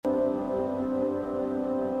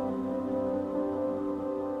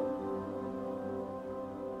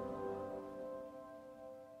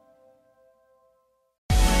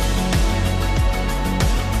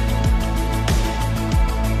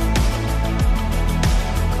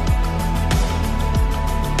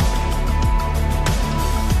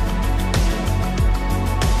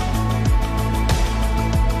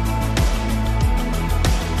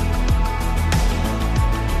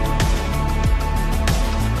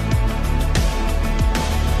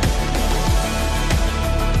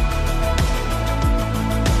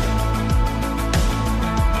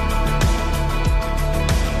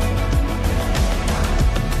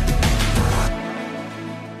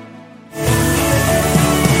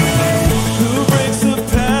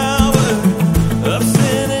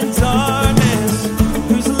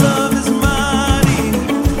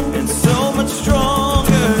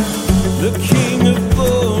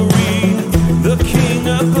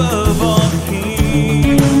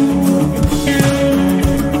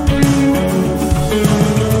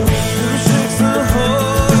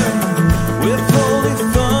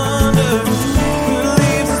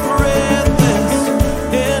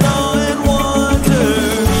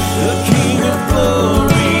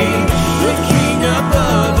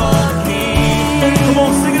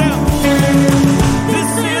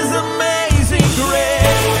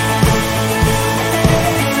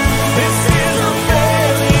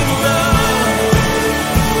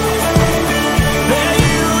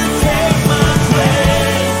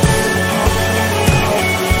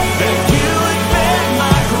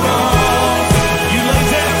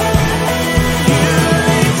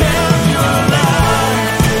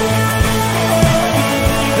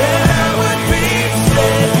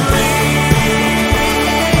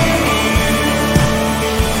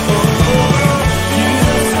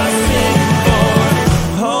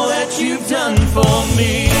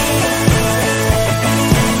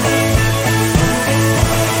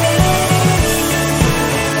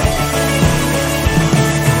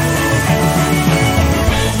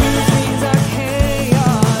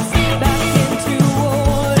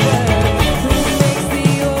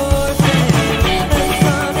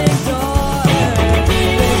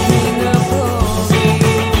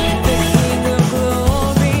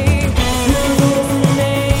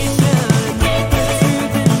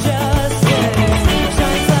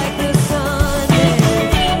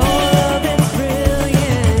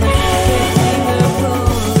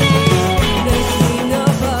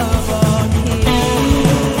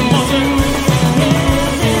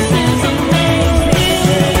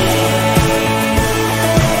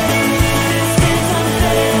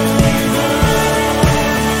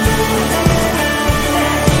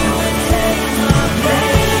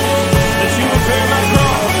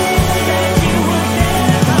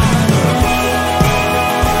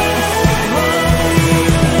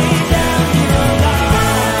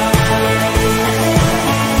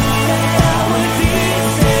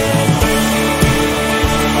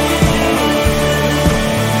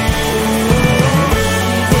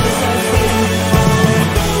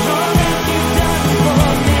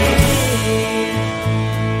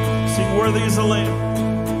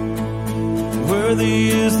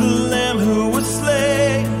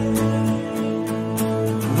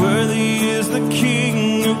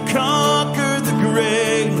conquered the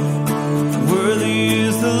grave. Worthy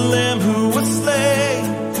is the Lamb who was slain.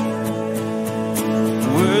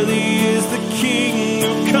 Worthy is the King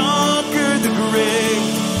who conquered the grave.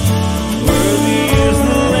 Worthy is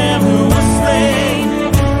the Lamb who was slain.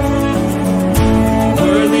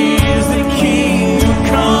 Worthy is the King who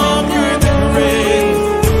conquered the grave.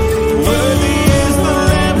 Worthy is the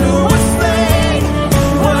Lamb who was slain.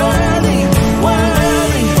 Worthy,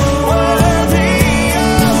 worthy, worthy.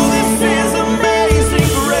 Oh, this is amazing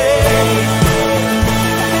grace.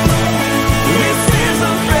 This is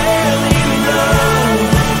unfailing love.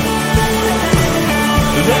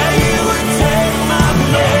 That you would take my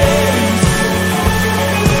place.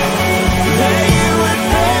 That you would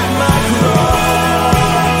bear my cross.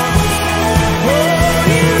 Oh,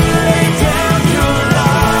 you laid down your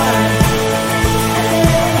life.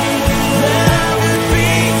 That I would be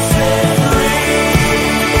set free.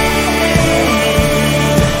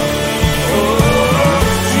 Oh,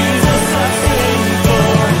 Jesus, I sing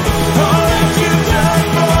for all that you've done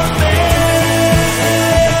for me.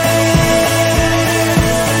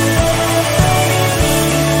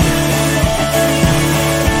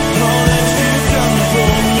 All that you've done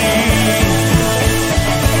for me.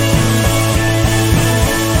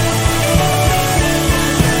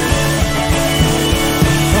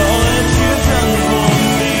 All that you've done for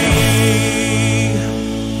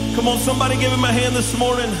me. Come on, somebody give him a hand this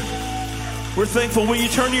morning. We're thankful. Will you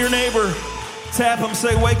turn to your neighbor, tap him,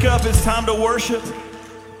 say, wake up, it's time to worship.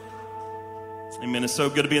 Amen. It's so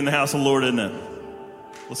good to be in the house of the Lord, isn't it?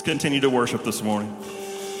 Let's continue to worship this morning.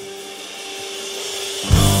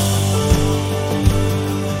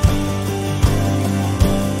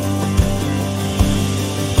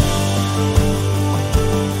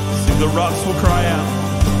 See, the rocks will cry out.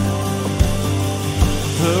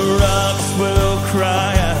 The rocks will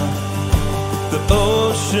cry out. The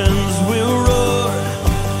oceans will roar.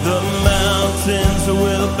 The mountains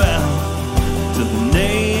will bow to the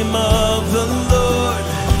name of the Lord.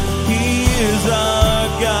 He is our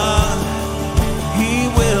God. He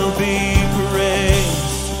will be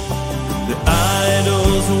praised. The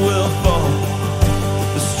idols will fall.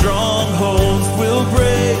 The strongholds will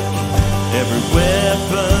break. Every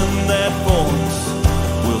weapon that forms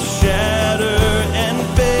will shatter and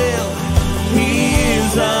fail. He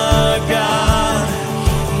is our God.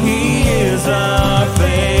 He is our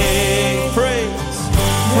faith. Praise.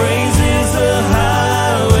 Praise is the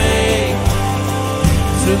highway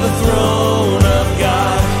to the throne of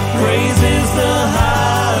God. Praise is the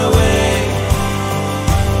highway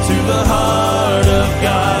to the heart of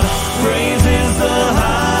God. Praise is the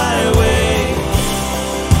highway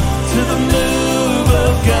to the move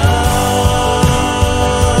of God.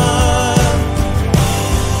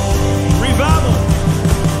 Revival.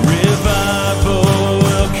 Revival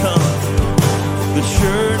will come. The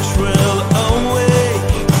church will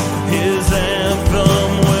awake. His anthem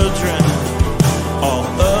will drown all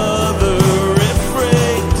other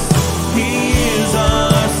refrains. He is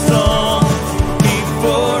our song. He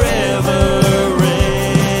forever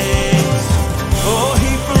reigns. Oh,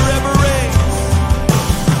 he forever reigns.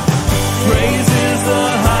 Praise is the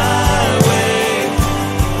highway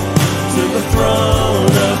to the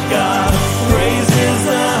throne of God. Praise is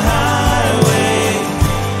the highway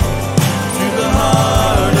to the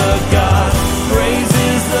heart of God. Praise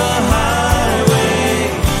is the highway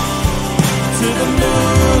to the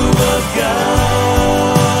move of God.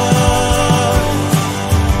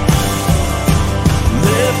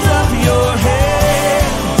 Lift up your head,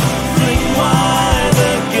 fling wide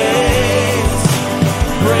the gates,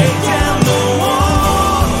 break down the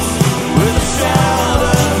walls with a shout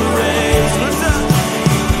of praise.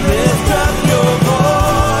 Lift up your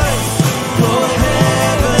voice, pull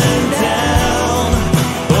heaven down,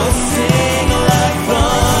 oh sing like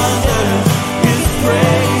thunder, His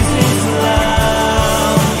praise is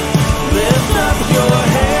loud. Lift up your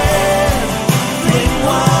head, fling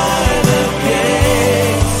wide the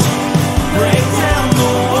gates, break down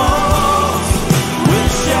the walls with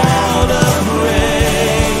a shout of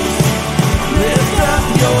praise. Lift up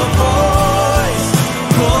your voice,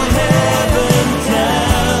 pull heaven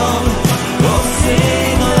down, oh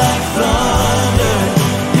sing like thunder,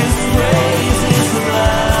 His praise is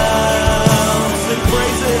loud. Sing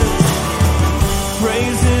praises.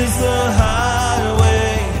 Praise is the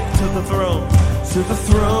highway to the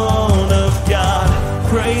throne of God.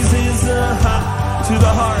 Praise is the to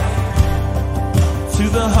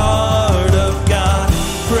the heart of God.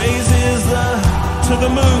 Praise is the to the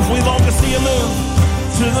move. We long to see a move.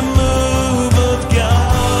 To the move of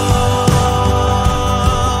God.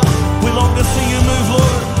 We long to see you move,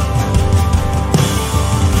 Lord.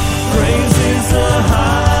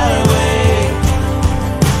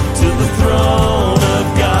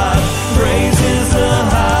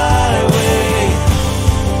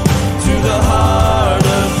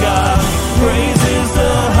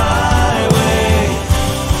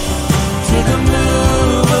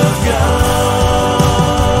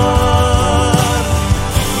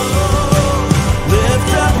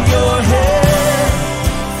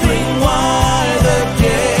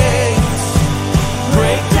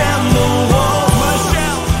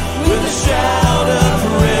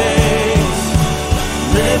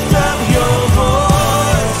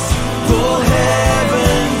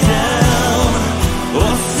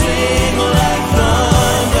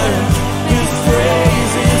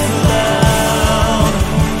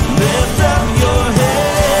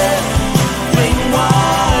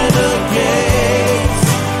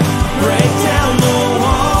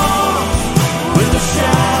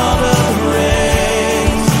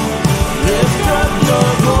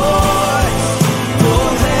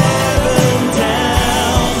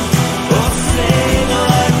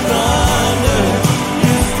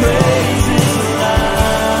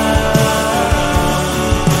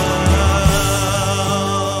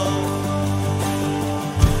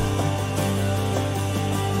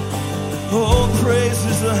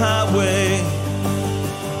 the highway.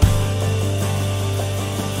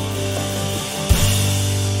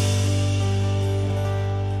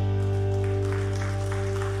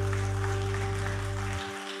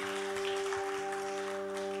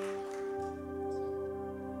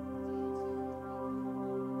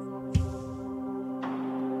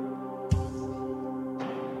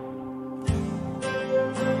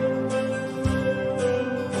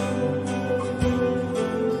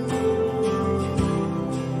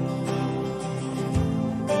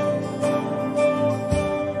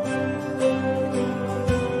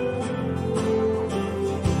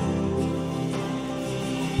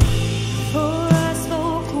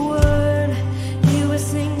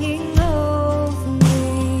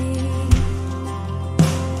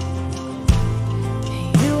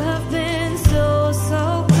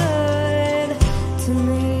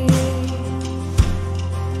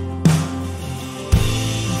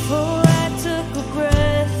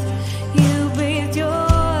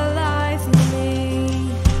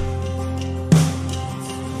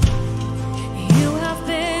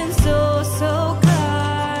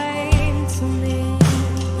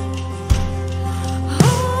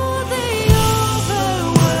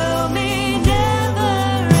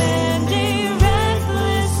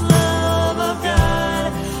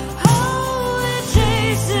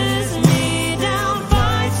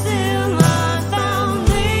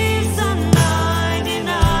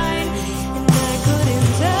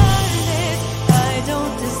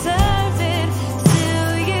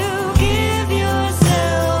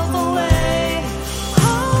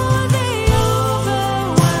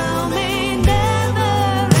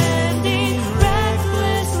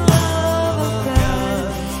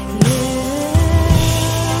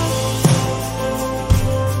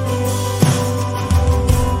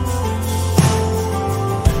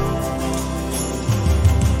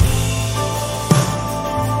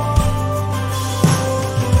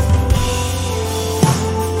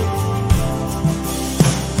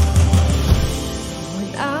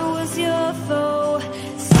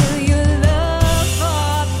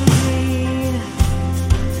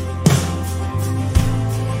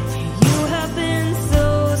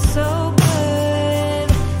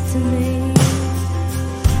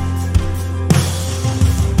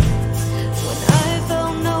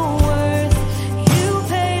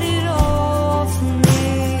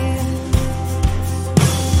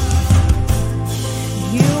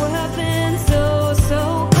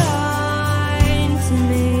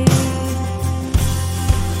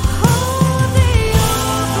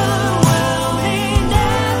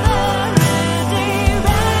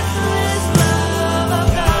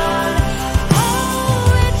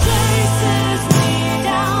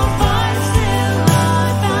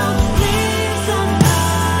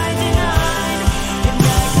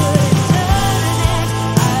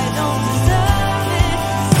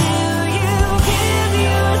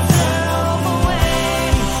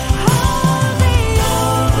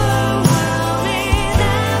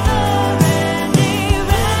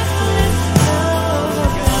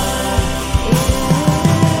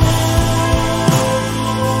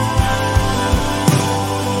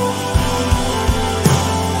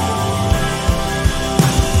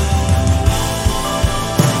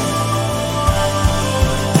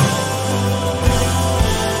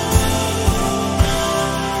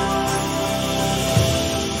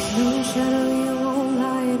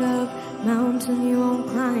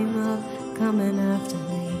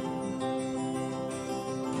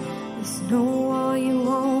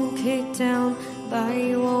 Down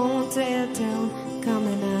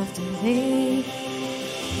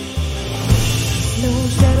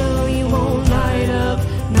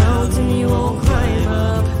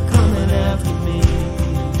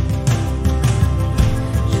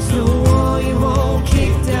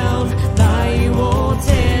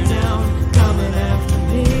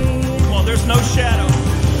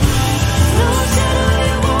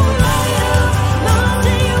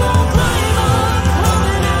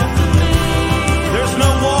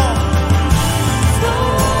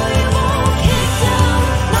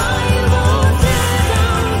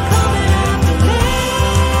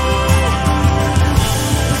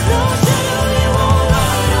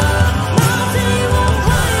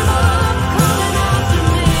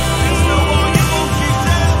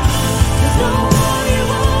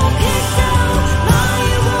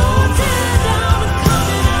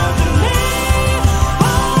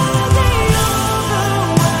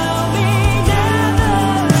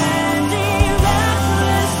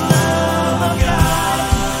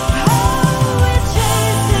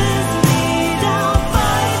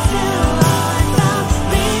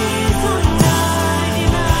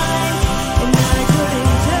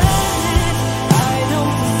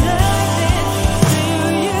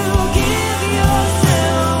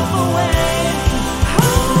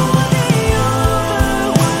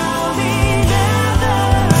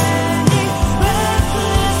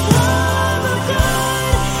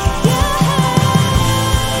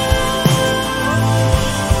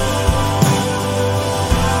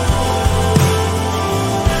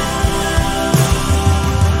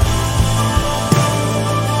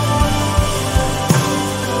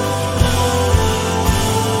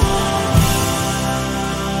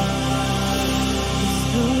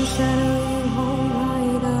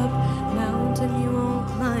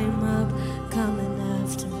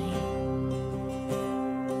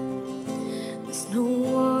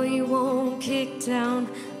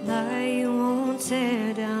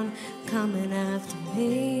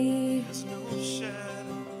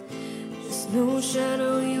no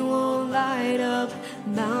shadow you won't light up,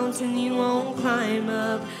 mountain you won't climb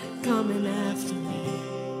up, coming after me.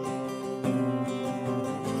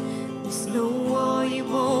 There's no wall you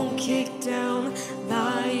won't kick down,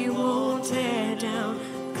 lie you won't tear down,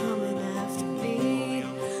 coming after me.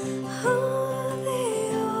 Oh,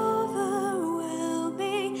 the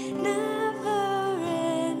overwhelming,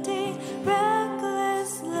 never-ending,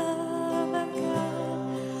 reckless love of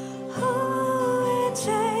God. Oh, it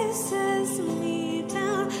chases me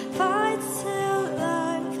down, fights till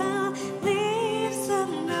I'm found, leaves the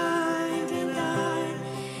 99,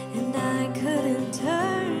 and I couldn't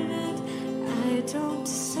turn it. I don't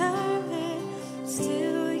deserve it.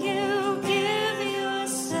 Still, you give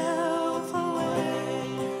yourself away.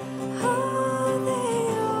 Oh, the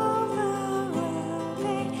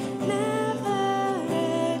overwhelming,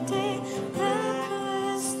 never-ending,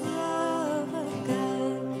 reckless love of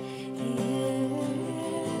God. Yeah.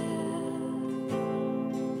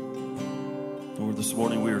 Lord, this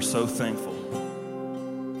morning we are so thankful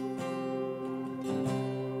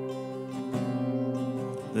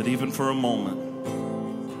that even for a moment,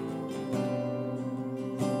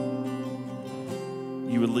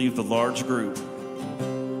 you would leave the large group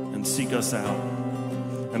and seek us out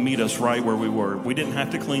and meet us right where we were. We didn't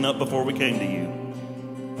have to clean up before we came to you.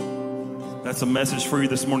 That's a message for you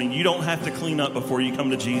this morning. You don't have to clean up before you come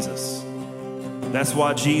to Jesus. That's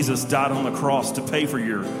why Jesus died on the cross, to pay for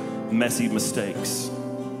your messy mistakes.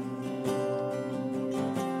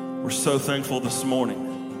 We're so thankful this morning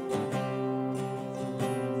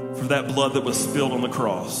for that blood that was spilled on the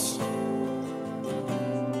cross.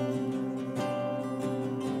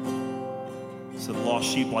 So that lost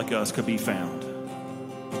sheep like us could be found.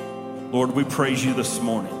 Lord, we praise you this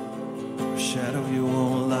morning. Shadow you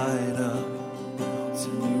won't light up.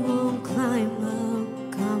 You won't climb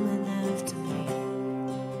up, coming after me.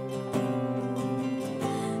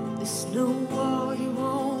 There's no wall you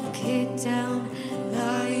won't kick down,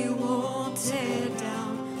 lie you won't tear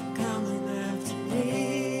down, coming after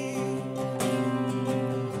me.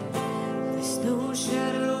 There's no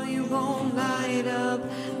shadow you won't light up,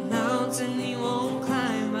 mountain you won't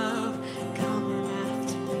climb up, coming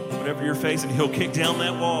after me. Whatever you're facing, he'll kick down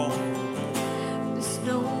that wall. There's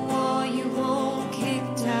no wall you won't kick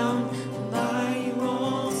down, lie you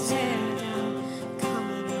won't tear down,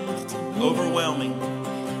 coming after me. Overwhelming.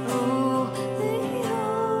 Oh, the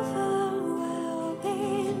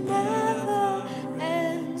overwhelming,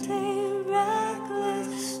 never-ending,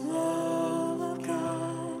 reckless love of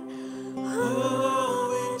God.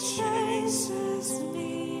 Oh, it chases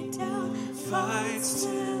me down, fights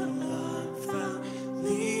till I'm found,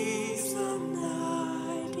 leaves the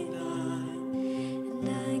 99, and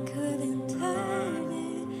I couldn't turn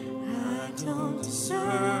it. I don't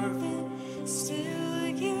deserve it. Still,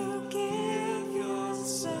 you give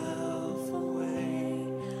yourself away.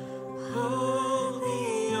 Oh,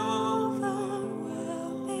 the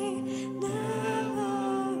overwhelming,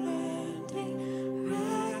 never-ending,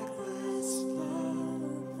 reckless love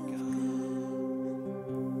of God.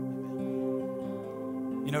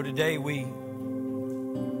 You know, today we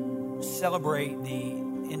celebrate the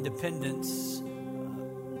independence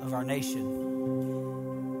of our nation.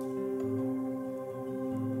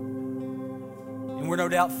 And we're no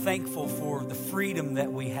doubt thankful for the freedom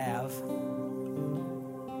that we have.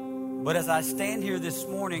 But as I stand here this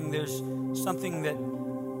morning, there's something that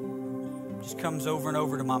just comes over and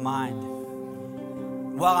over to my mind.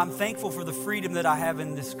 While I'm thankful for the freedom that I have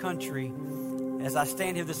in this country, as I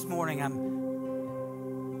stand here this morning, I'm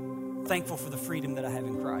thankful for the freedom that I have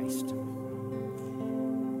in Christ.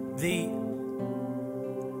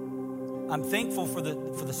 I'm thankful for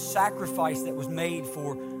the sacrifice that was made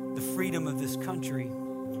for the freedom of this country.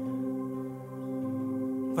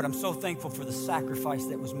 But I'm so thankful for the sacrifice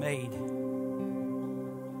that was made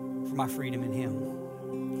for my freedom in Him.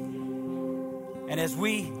 And as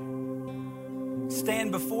we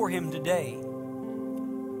stand before Him today,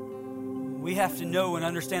 we have to know and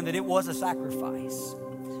understand that it was a sacrifice.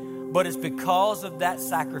 But it's because of that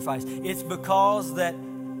sacrifice. It's because that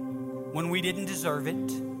when we didn't deserve it,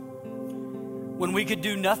 when we could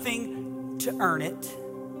do nothing to earn it,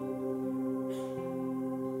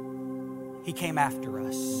 He came after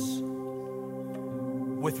us.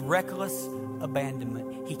 With reckless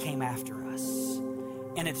abandonment, He came after us.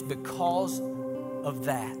 And it's because of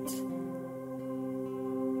that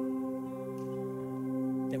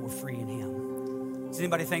we're free in Him. Is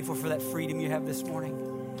anybody thankful for that freedom you have this morning?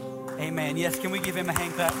 Amen. Yes, can we give Him a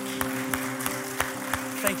hand clap?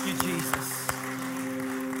 Thank you, Jesus.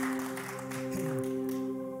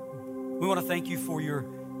 We want to thank you for your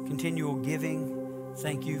continual giving.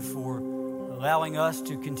 Thank you for allowing us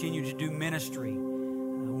to continue to do ministry.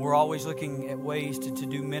 We're always looking at ways to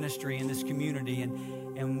do ministry in this community,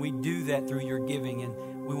 and we do that through your giving,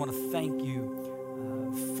 and we want to thank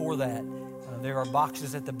you for that. There are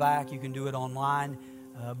boxes at the back. You can do it online,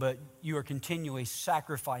 but you are continually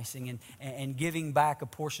sacrificing and giving back a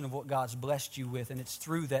portion of what God's blessed you with, and it's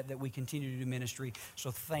through that we continue to do ministry,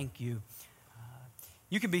 so thank you.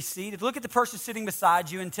 You can be seated. Look at the person sitting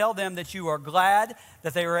beside you and tell them that you are glad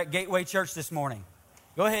that they were at Gateway Church this morning.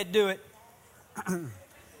 Go ahead, do it.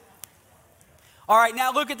 All right,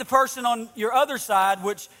 now look at the person on your other side,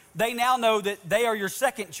 which they now know that they are your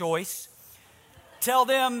second choice. Tell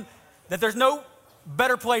them that there's no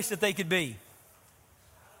better place that they could be.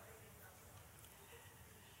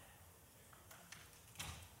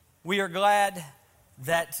 We are glad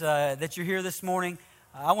that you're here this morning.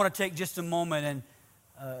 I want to take just a moment and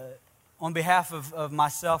on behalf of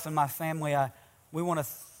myself and my family, we want to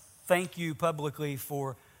thank you publicly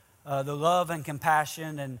for the love and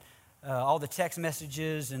compassion and all the text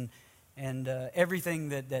messages and everything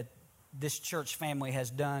that this church family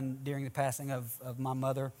has done during the passing of my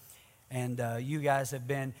mother. And you guys have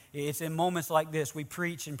been, it's in moments like this, we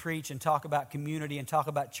preach and talk about community and talk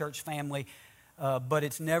about church family, but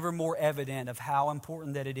it's never more evident of how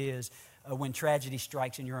important that it is when tragedy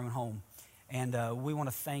strikes in your own home. And we want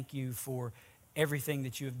to thank you for everything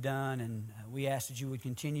that you have done, and we ask that you would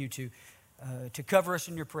continue to cover us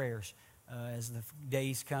in your prayers as the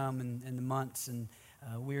days come and the months, and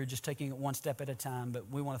we are just taking it one step at a time.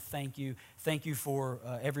 But we want to thank you. Thank you for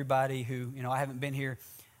everybody who, I haven't been here,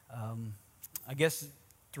 I guess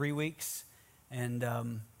 3 weeks,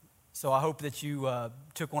 and so I hope that you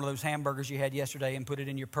took one of those hamburgers you had yesterday and put it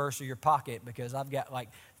in your purse or your pocket, because I've got like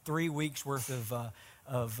 3 weeks worth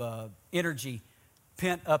of energy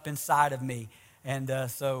pent up inside of me, and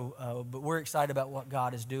but we're excited about what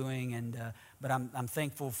God is doing, and but I'm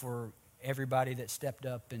thankful for everybody that stepped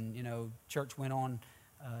up, and church went on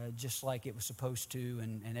just like it was supposed to,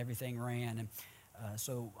 and everything ran, and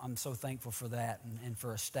so I'm so thankful for that, and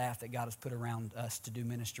for a staff that God has put around us to do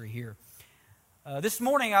ministry here. This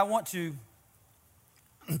morning I want to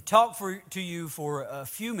talk to you for a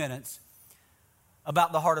few minutes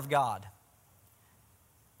about the heart of God.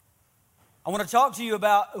 I want to talk to you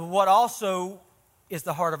about what also is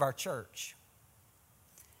the heart of our church.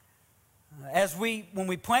 When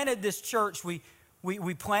we planted this church, we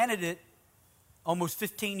planted it almost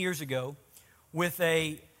 15 years ago with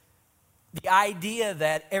the idea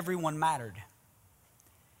that everyone mattered.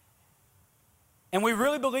 And we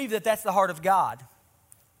really believe that that's the heart of God.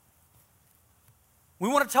 We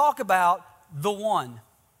want to talk about the one.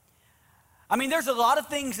 I mean, there's a lot of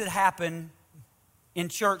things that happen in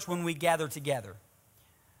church when we gather together.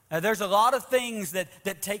 There's a lot of things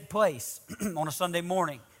that take place on a Sunday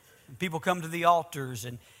morning. People come to the altars,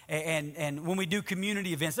 and when we do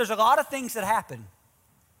community events, there's a lot of things that happen.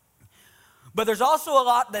 But there's also a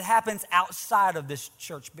lot that happens outside of this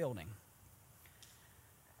church building.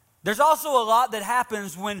 There's also a lot that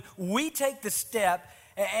happens when we take the step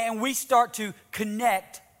and we start to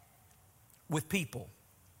connect with people.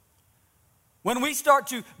 When we start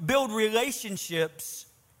to build relationships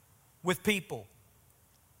with people.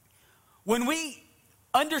 When we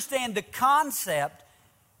understand the concept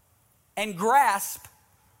and grasp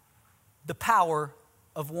the power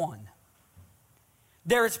of one.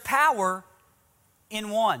 There is power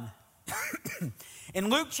in one.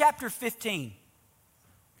 In Luke chapter 15,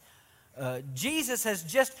 Jesus has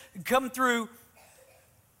just come through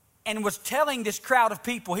and was telling this crowd of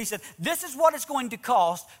people, he said, this is what it's going to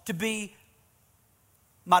cost to be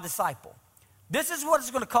my disciple. This is what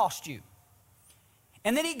it's going to cost you.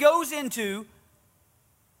 And then he goes into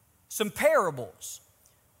some parables.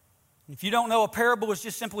 If you don't know, a parable is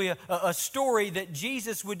just simply a story that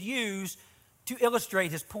Jesus would use to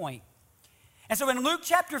illustrate his point. And so in Luke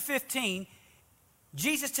chapter 15,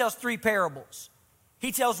 Jesus tells 3 parables.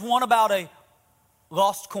 He tells one about a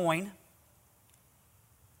lost coin.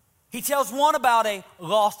 He tells one about a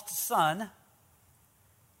lost son.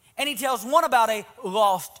 And he tells one about a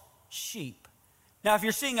lost sheep. Now, if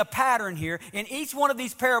you're seeing a pattern here, in each one of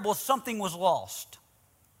these parables, something was lost.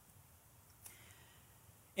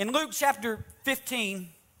 In Luke chapter 15,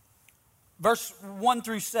 verse 1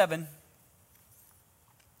 through 7,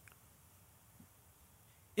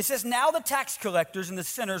 it says, now the tax collectors and the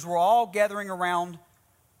sinners were all gathering around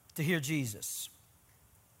to hear Jesus.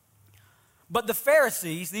 But the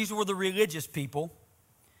Pharisees, these were the religious people,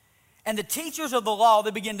 and the teachers of the law, they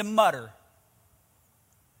began to mutter,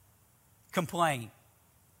 complain,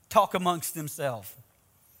 talk amongst themselves.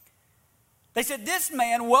 They said, this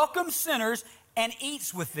man welcomes sinners and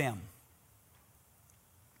eats with them.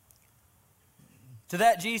 To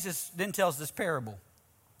that, Jesus then tells this parable.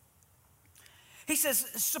 He says,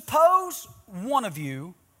 suppose one of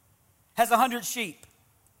you has 100 sheep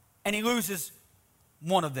and he loses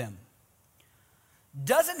one of them.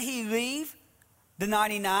 Doesn't he leave the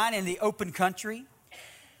 99 in the open country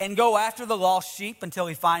and go after the lost sheep until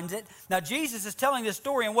he finds it? Now, Jesus is telling this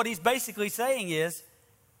story, and what he's basically saying is,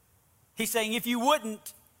 he's saying, if you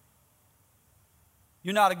wouldn't,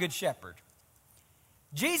 you're not a good shepherd.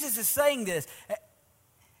 Jesus is saying this.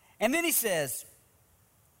 And then he says,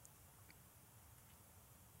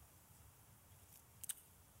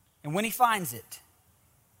 and when he finds it,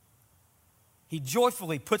 he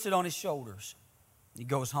joyfully puts it on his shoulders. He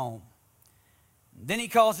goes home. Then he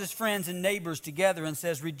calls his friends and neighbors together and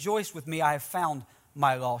says, rejoice with me, I have found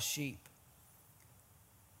my lost sheep.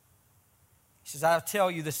 He says, I'll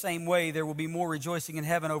tell you the same way there will be more rejoicing in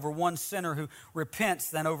heaven over one sinner who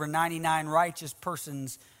repents than over 99 righteous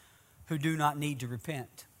persons who do not need to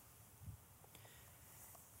repent.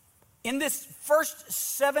 In this first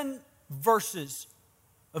 7 verses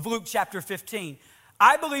of Luke chapter 15,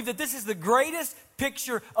 I believe that this is the greatest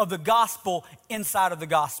picture of the gospel inside of the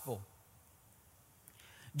gospel.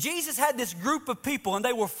 Jesus had this group of people and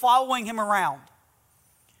they were following him around.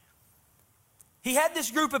 He had this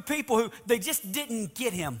group of people who they just didn't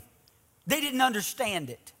get him. They didn't understand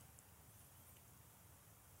it.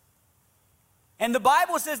 And the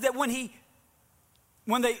Bible says that when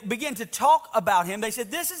they began to talk about him, they said,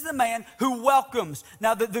 this is the man who welcomes.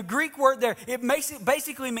 Now, the Greek word there, it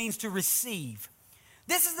basically means to receive.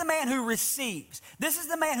 This is the man who receives. This is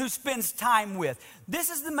the man who spends time with. This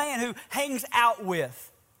is the man who hangs out with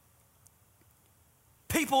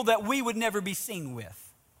people that we would never be seen with.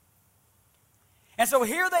 And so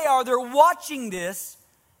here they are, they're watching this.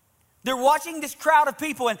 They're watching this crowd of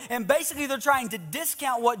people, and basically they're trying to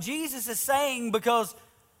discount what Jesus is saying because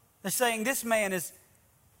they're saying this man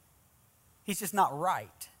he's just not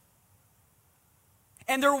right.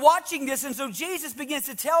 And they're watching this, and so Jesus begins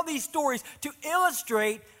to tell these stories to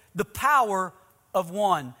illustrate the power of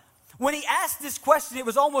one. When he asked this question, it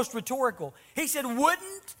was almost rhetorical. He said,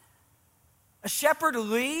 wouldn't a shepherd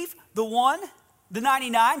leave the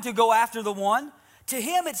 99, to go after the one? To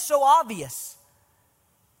him, it's so obvious.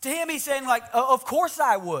 To him, he's saying, like, of course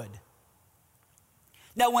I would.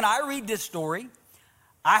 Now, when I read this story,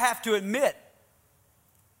 I have to admit,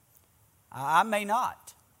 I may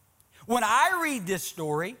not. When I read this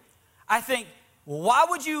story, I think, why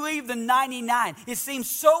would you leave the 99? It seems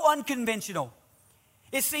so unconventional.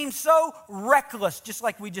 It seems so reckless, just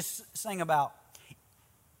like we just sang about.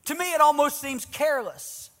 To me, it almost seems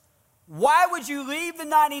careless. Why would you leave the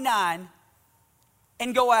 99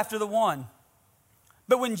 and go after the one?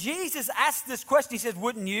 But when Jesus asked this question, he says,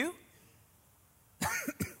 wouldn't you?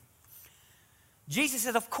 Jesus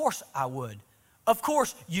said, of course I would. Of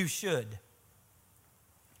course you should.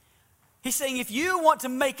 He's saying if you want to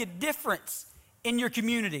make a difference in your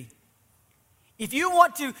community, if you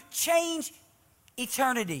want to change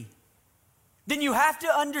eternity, then you have to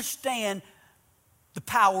understand the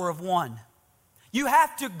power of one. You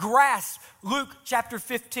have to grasp Luke chapter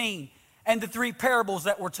 15 and the 3 parables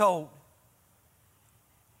that were told.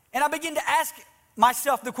 And I begin to ask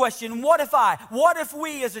myself the question, what if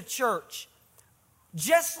we as a church,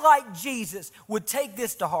 just like Jesus, would take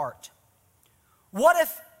this to heart? What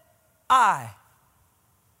if I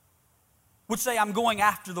would say I'm going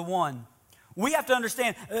after the one? We have to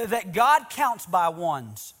understand that God counts by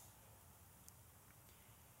ones.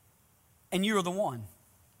 And you're the one.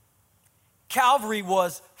 Calvary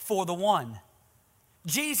was for the one.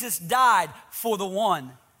 Jesus died for the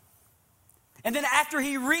one. And then after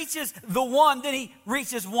he reaches the one, then he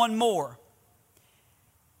reaches one more.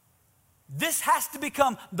 This has to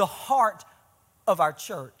become the heart of our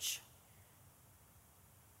church.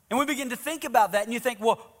 And we begin to think about that, and you think,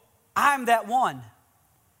 well, I'm that one.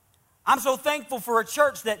 I'm so thankful for a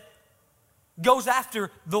church that goes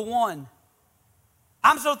after the one.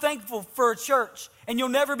 I'm so thankful for a church, and you'll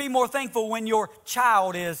never be more thankful when your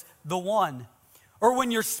child is the one, or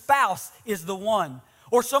when your spouse is the one,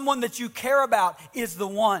 or someone that you care about is the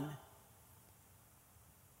one.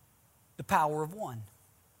 The power of one.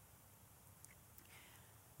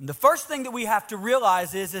 And the first thing that we have to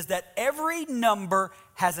realize is that every number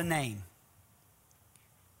has a name.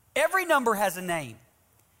 Every number has a name.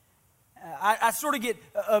 I sort of get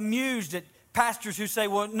amused at pastors who say,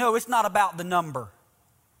 well, no, it's not about the number.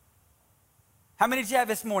 How many did you have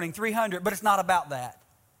this morning? 300, but it's not about that.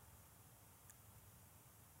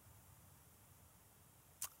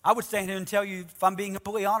 I would stand here and tell you, if I'm being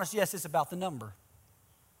completely honest, yes, it's about the number.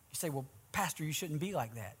 You say, well, Pastor, you shouldn't be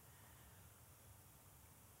like that.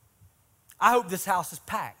 I hope this house is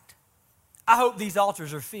packed. I hope these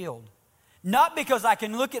altars are filled. Not because I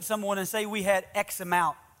can look at someone and say we had X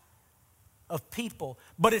amount of people,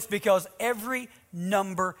 but it's because every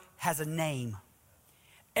number has a name.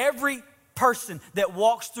 Every person that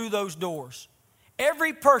walks through those doors,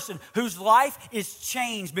 every person whose life is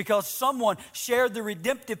changed because someone shared the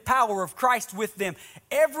redemptive power of Christ with them,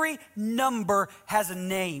 every number has a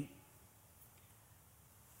name.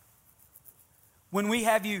 When we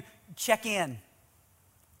have you check in,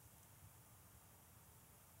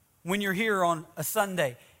 when you're here on a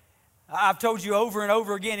Sunday, I've told you over and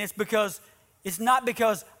over again, it's not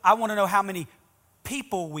because I want to know how many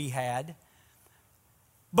people we had,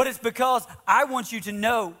 but it's because I want you to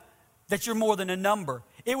know that you're more than a number.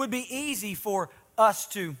 It would be easy for us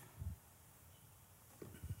to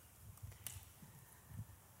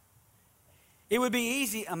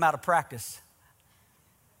I'm out of practice.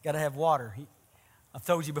 Got to have water. I've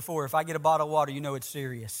told you before, if I get a bottle of water, you know it's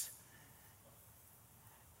serious.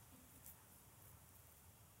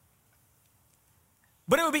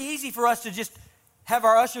 But it would be easy for us to just have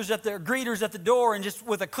our ushers at their greeters at the door and just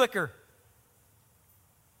with a clicker.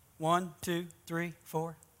 1, 2, 3,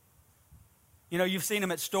 4. You know, you've seen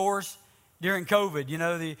them at stores during COVID. You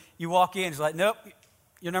know, you walk in, it's like, nope,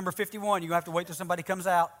 you're number 51. You're going to have to wait till somebody comes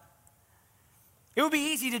out. It would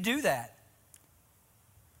be easy to do that.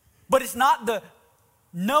 But it's not the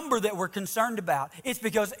number that we're concerned about. It's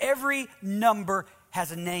because every number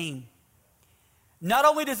has a name. Not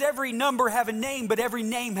only does every number have a name, but every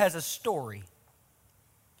name has a story.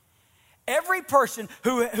 Every person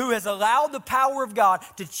who has allowed the power of God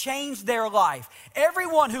to change their life,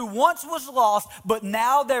 everyone who once was lost, but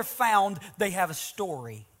now they're found, they have a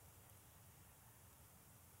story.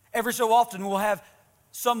 Every so often we'll have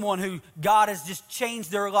someone who God has just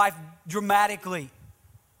changed their life dramatically.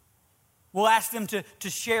 We'll ask them to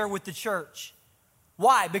share with the church.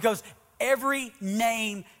 Why? Because every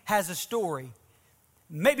name has a story.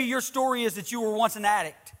 Maybe your story is that you were once an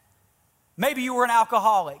addict. Maybe you were an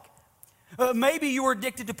alcoholic. Maybe you were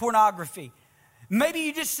addicted to pornography. Maybe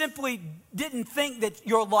you just simply didn't think that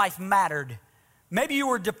your life mattered. Maybe you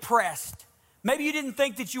were depressed. Maybe you didn't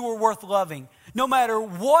think that you were worth loving. No matter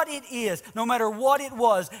what it is, no matter what it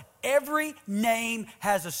was, every name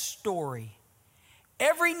has a story.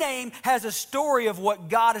 Every name has a story of what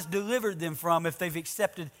God has delivered them from if they've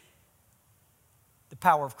accepted the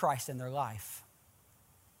power of Christ in their life.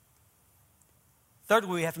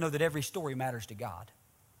 Thirdly, we have to know that every story matters to God.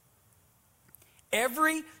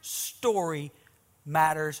 Every story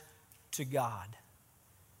matters to God.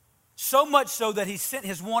 So much so that He sent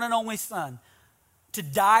His one and only Son to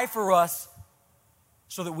die for us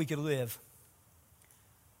so that we could live.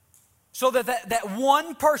 So that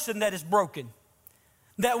one person that is broken,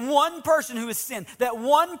 that one person who has sinned, that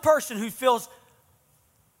one person who feels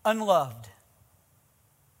unloved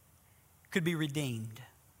could be redeemed.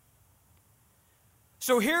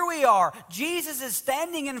 So here we are. Jesus is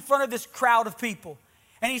standing in front of this crowd of people,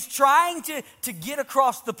 and He's trying to get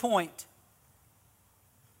across the point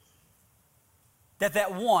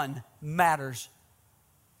that one matters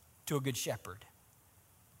to a good shepherd.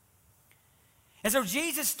 And so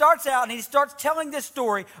Jesus starts out and He starts telling this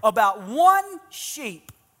story about one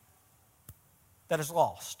sheep that is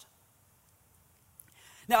lost.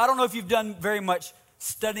 Now, I don't know if you've done very much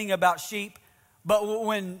studying about sheep, but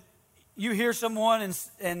when you hear someone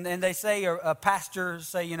and they say, or a pastor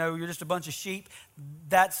say, you know, you're just a bunch of sheep,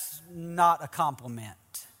 that's not a compliment.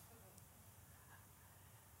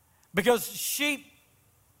 Because sheep,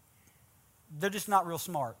 they're just not real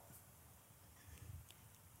smart.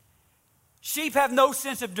 Sheep have no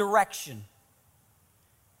sense of direction.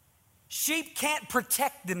 Sheep can't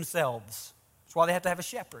protect themselves. That's why they have to have a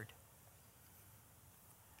shepherd.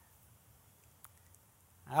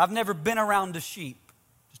 I've never been around a sheep,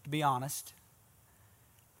 just to be honest.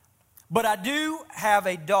 But I do have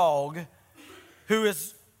a dog who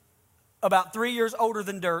is about 3 years older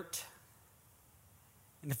than dirt.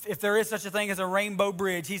 And if there is such a thing as a rainbow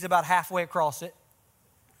bridge, he's about halfway across it.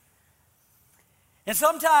 And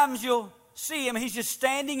sometimes you'll see him, he's just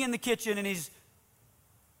standing in the kitchen and he's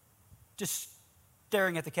just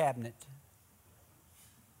staring at the cabinet.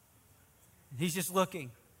 He's just looking.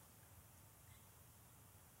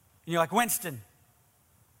 And you're like, Winston.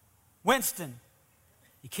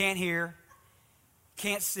 You can't hear,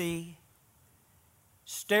 can't see,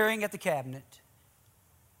 staring at the cabinet.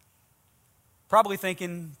 Probably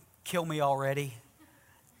thinking, kill me already.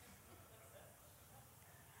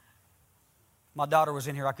 My daughter was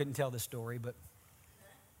in here, I couldn't tell this story, but.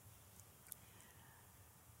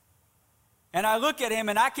 And I look at him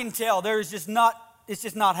and I can tell there is just not, it's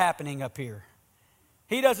just not happening up here.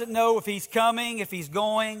 He doesn't know if he's coming, if he's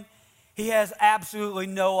going. He has absolutely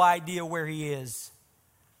no idea where he is.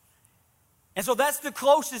 And so that's the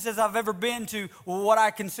closest as I've ever been to what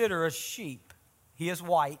I consider a sheep. He is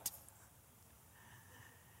white.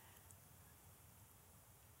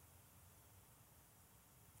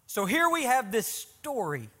 So here we have this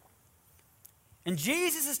story. And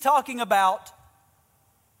Jesus is talking about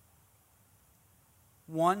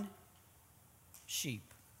one sheep.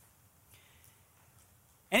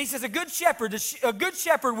 And he says a good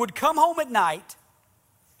shepherd would come home at night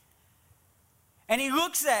and he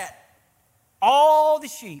looks at all the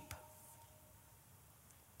sheep.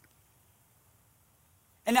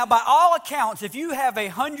 And now by all accounts, if you have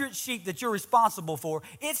 100 sheep that you're responsible for,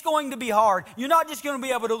 it's going to be hard. You're not just going to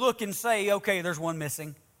be able to look and say, okay, there's one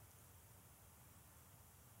missing.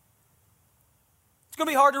 It's going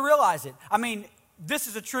to be hard to realize it. I mean, this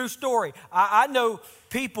is a true story. I know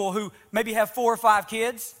people who maybe have 4 or 5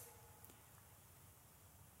 kids,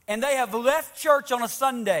 and they have left church on a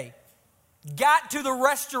Sunday, got to the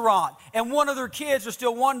restaurant, and one of their kids are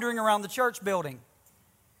still wandering around the church building.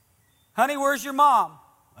 Honey, where's your mom?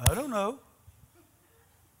 I don't know.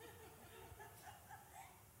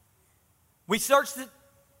 We searched the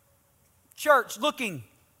church looking.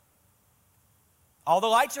 All the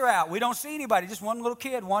lights are out. We don't see anybody. Just one little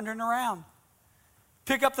kid wandering around.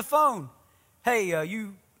 Pick up the phone. Hey,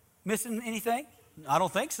 you missing anything? I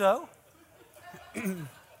don't think so.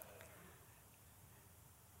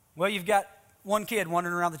 Well, you've got one kid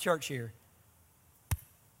wandering around the church here.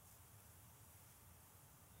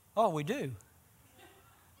 Oh, we do.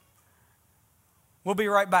 We'll be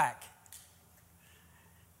right back.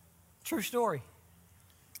 True story.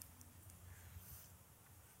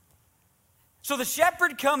 So the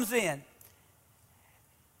shepherd comes in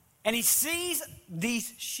and he sees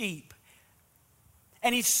these sheep.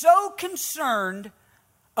 And he's so concerned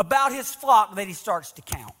about his flock that he starts to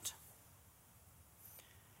count.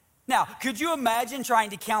 Now, could you imagine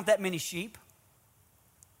trying to count that many sheep?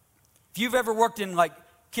 If you've ever worked in like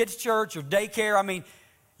kids' church or daycare, I mean,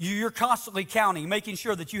 you're constantly counting, making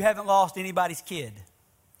sure that you haven't lost anybody's kid.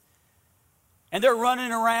 And they're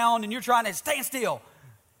running around and you're trying to stand still.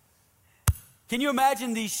 Can you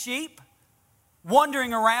imagine these sheep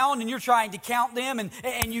wandering around and you're trying to count them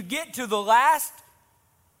and you get to the last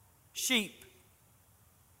sheep.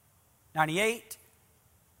 98,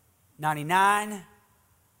 99.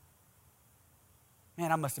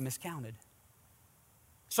 Man, I must have miscounted.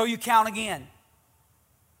 So you count again.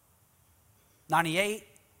 98,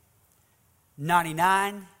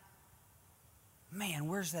 99. Man,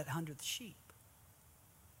 where's that 100th sheep?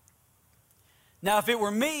 Now, if it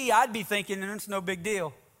were me, I'd be thinking, it's no big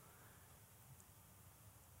deal.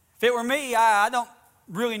 If it were me, I don't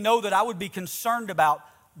really know that I would be concerned about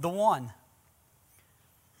the one.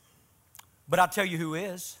 But I'll tell you who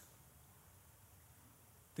is.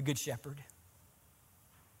 The Good Shepherd.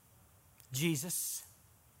 Jesus.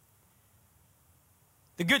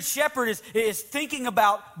 The Good Shepherd is thinking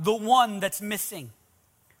about the one that's missing.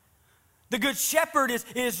 The Good Shepherd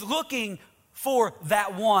is looking for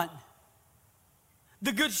that one.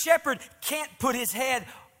 The Good Shepherd can't put his head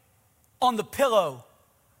on the pillow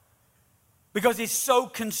because he's so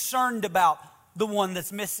concerned about the one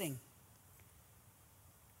that's missing.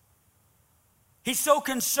 He's so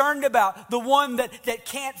concerned about the one that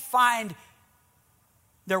can't find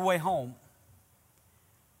their way home.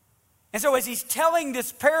 And so as he's telling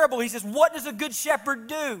this parable, he says, what does a good shepherd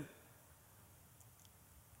do?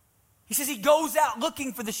 He says he goes out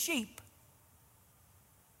looking for the sheep.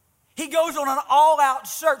 He goes on an all-out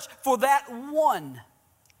search for that one.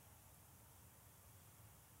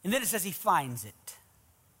 And then it says he finds it.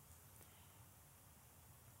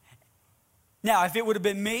 Now, if it would have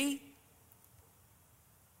been me,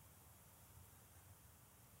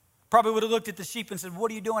 probably would have looked at the sheep and said,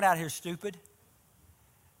 what are you doing out here, stupid?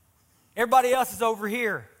 Everybody else is over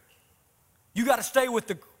here. You got to stay with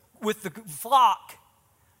the flock.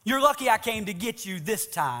 You're lucky I came to get you this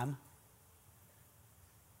time.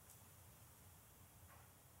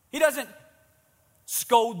 He doesn't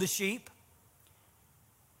scold the sheep.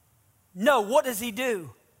 No, what does he do?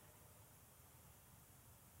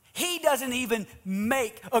 He doesn't even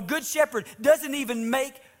a good shepherd doesn't even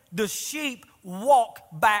make the sheep walk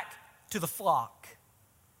back to the flock.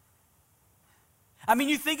 I mean,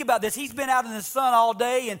 you think about this. He's been out in the sun all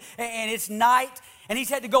day and it's night, and he's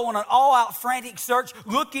had to go on an all-out frantic search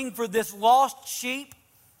looking for this lost sheep.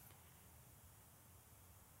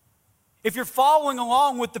 If you're following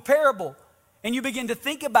along with the parable and you begin to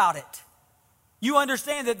think about it, you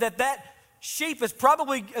understand that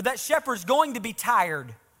shepherd's going to be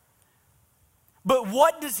tired. But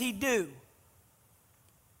what does he do?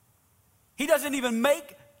 He doesn't even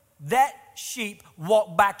make that sheep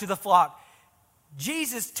walk back to the flock.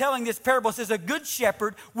 Jesus telling this parable says a good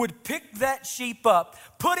shepherd would pick that sheep up,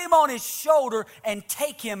 put him on his shoulder, and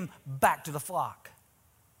take him back to the flock.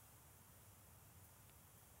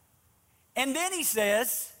 And then he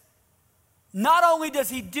says, not only does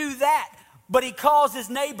he do that, but he calls his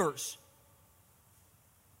neighbors.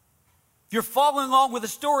 If you're following along with the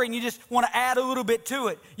story and you just want to add a little bit to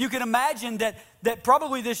it, you can imagine that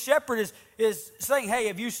probably this shepherd is saying, hey,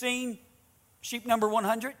 have you seen sheep number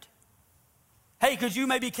 100? Hey, could you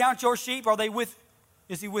maybe count your sheep?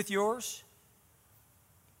 Is he with yours?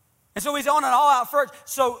 And so he's on an all-out search.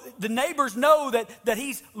 So the neighbors know that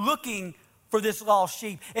he's looking for this lost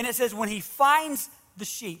sheep. And it says when he finds the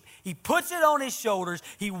sheep, he puts it on his shoulders,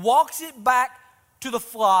 he walks it back to the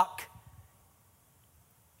flock,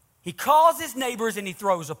 he calls his neighbors and he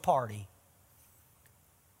throws a party.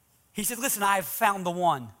 He says, listen, I've found the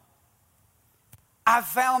one. I've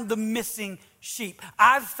found the missing sheep.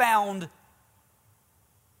 I've found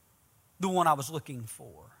the one I was looking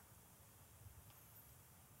for.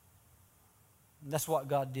 And that's what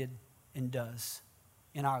God did and does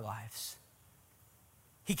in our lives.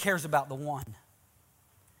 He cares about the one.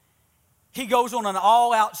 He goes on an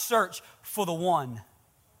all-out search for the one.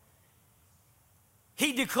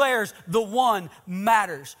 He declares the one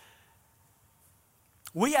matters.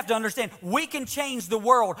 We have to understand, we can change the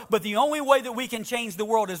world, but the only way that we can change the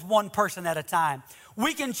world is one person at a time.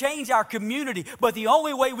 We can change our community, but the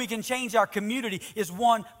only way we can change our community is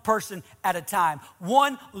one person at a time.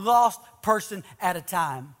 One lost person at a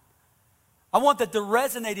time. I want that to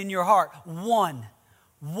resonate in your heart. One.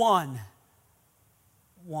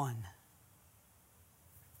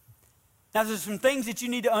 Now, there's some things that you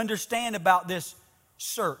need to understand about this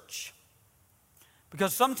search.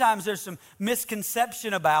 Because sometimes there's some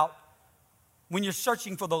misconception about when you're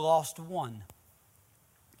searching for the lost one.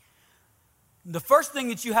 The first thing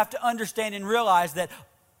that you have to understand and realize that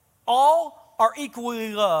all are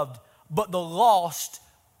equally loved, but the lost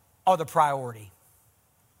are the priority.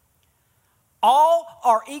 All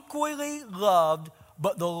are equally loved,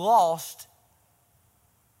 but the lost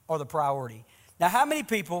are the priority. Now, how many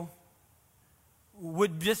people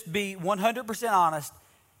would just be 100% honest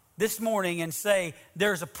this morning and say,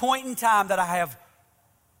 there's a point in time that I have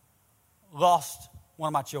lost one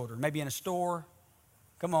of my children, maybe in a store?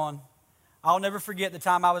 Come on. I'll never forget the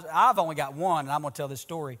time I've only got one, and I'm going to tell this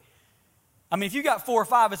story. I mean, if you got 4 or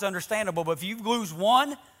 5, it's understandable, but if you lose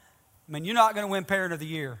one, I mean, you're not going to win Parent of the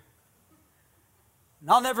Year. And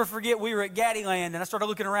I'll never forget, we were at Gaddyland, and I started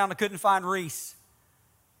looking around, I couldn't find Reese.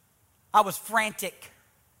 I was frantic.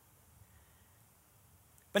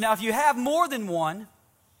 But now, if you have more than one,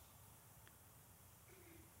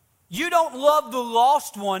 you don't love the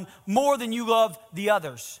lost one more than you love the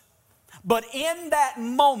others. But in that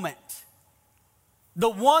moment, the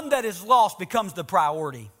one that is lost becomes the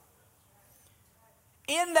priority.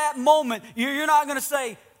 In that moment, you're not going to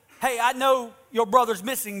say, hey, I know your brother's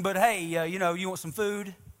missing, but hey, you want some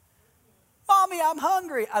food? Mommy, I'm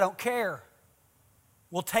hungry. I don't care.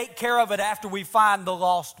 We'll take care of it after we find the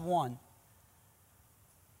lost one.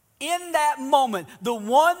 In that moment, the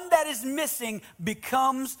one that is missing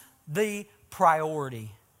becomes the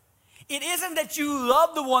priority. It isn't that you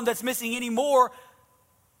love the one that's missing any more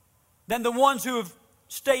than the ones who have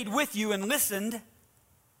stayed with you and listened.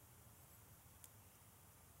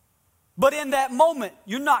 But in that moment,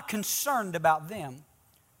 you're not concerned about them.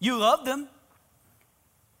 You love them,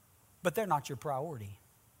 but they're not your priority.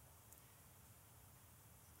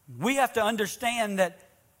 We have to understand that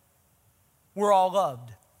we're all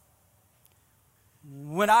loved.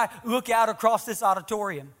 When I look out across this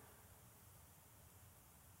auditorium,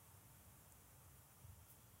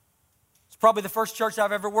 it's probably the first church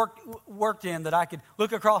I've ever worked in that I could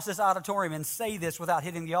look across this auditorium and say this without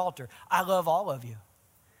hitting the altar. I love all of you.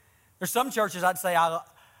 There's some churches I'd say, I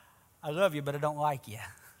love you, but I don't like you.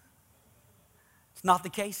 It's not the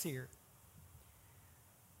case here.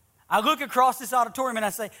 I look across this auditorium and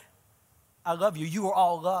I say, I love you. You are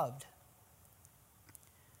all loved.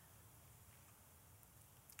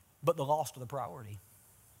 But the lost are the priority.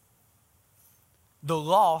 The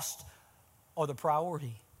lost are the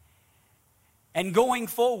priority. And going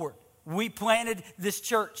forward, we planted this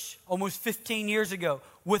church almost 15 years ago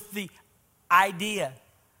with the idea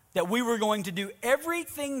that we were going to do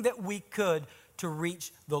everything that we could to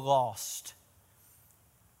reach the lost.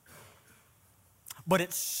 But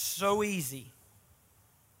it's so easy.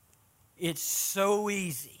 It's so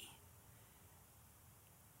easy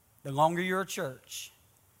the longer you're a church,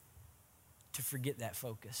 to forget that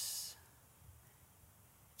focus.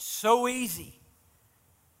 So easy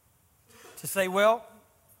to say, well,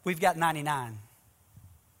 we've got 99,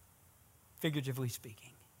 figuratively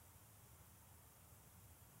speaking.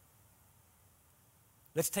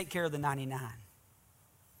 Let's take care of the 99.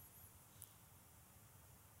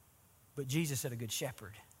 But Jesus said, a good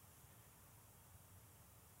shepherd.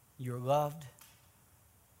 You're loved,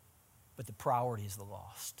 but the priority is the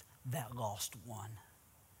lost, that lost one.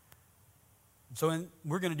 So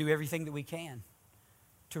we're going to do everything that we can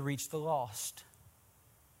to reach the lost.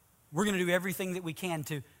 We're going to do everything that we can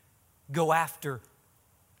to go after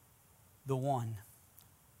the one.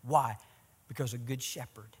 Why? Because a good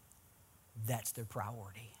shepherd, that's their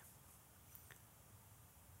priority.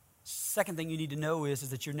 Second thing you need to know is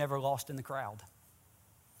that you're never lost in the crowd.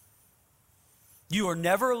 You are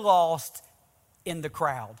never lost in the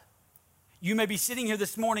crowd. You may be sitting here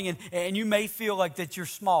this morning and you may feel like that you're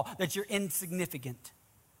small, that you're insignificant.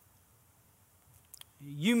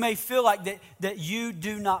 You may feel like that you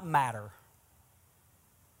do not matter.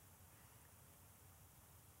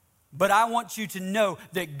 But I want you to know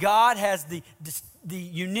that God has the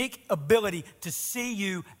unique ability to see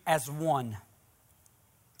you as one.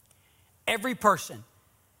 Every person,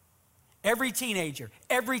 every teenager,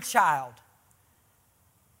 every child.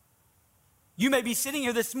 You may be sitting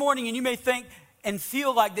here this morning and you may think and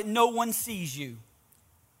feel like that no one sees you.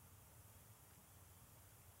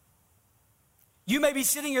 You may be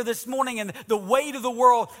sitting here this morning and the weight of the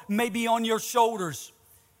world may be on your shoulders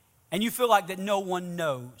and you feel like that no one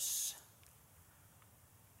knows.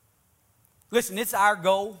 Listen, it's our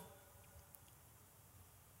goal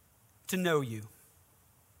to know you.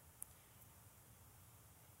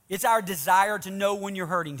 It's our desire to know when you're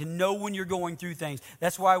hurting, to know when you're going through things.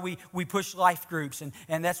 That's why we push life groups,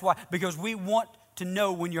 and that's why, because we want to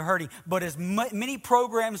know when you're hurting. But as many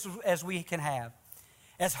programs as we can have,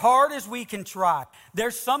 as hard as we can try,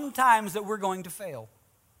 there's some times that we're going to fail.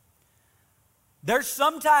 There's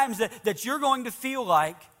some times that you're going to feel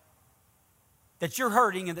like that you're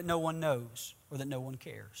hurting and that no one knows or that no one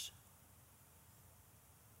cares.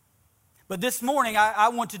 But this morning, I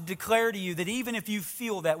want to declare to you that even if you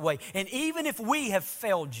feel that way, and even if we have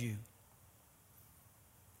failed you,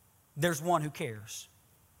 there's one who cares.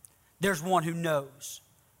 There's one who knows.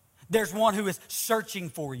 There's one who is searching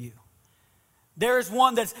for you. There is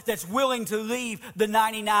one that's willing to leave the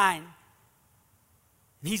 99.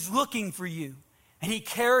 And he's looking for you, and he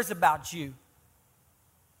cares about you.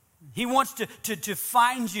 He wants to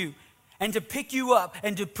find you and to pick you up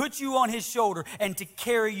and to put you on his shoulder and to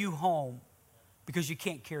carry you home, because you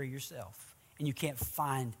can't carry yourself and you can't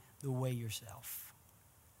find the way yourself.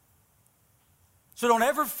 So don't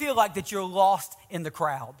ever feel like that you're lost in the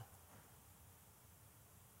crowd,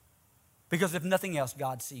 because if nothing else,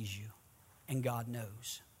 God sees you and God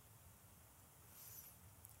knows.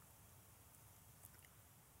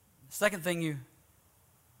 The second thing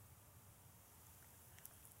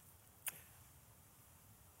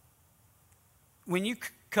when you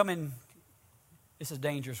come in, this is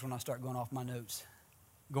dangerous when I start going off my notes,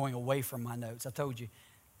 going away from my notes. I told you,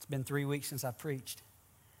 it's been 3 weeks since I preached.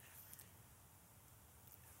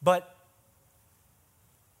 But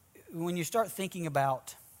when you start thinking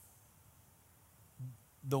about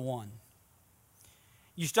the one,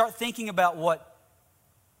 you start thinking about what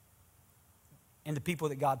and the people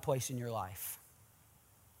that God placed in your life.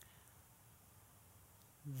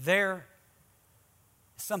 There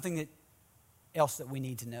is something else that we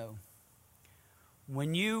need to know.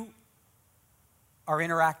 When you are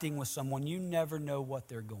interacting with someone, you never know what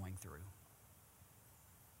they're going through.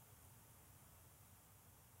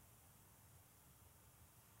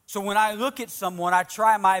 So when I look at someone, I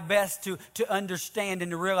try my best to understand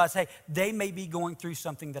and to realize, hey, they may be going through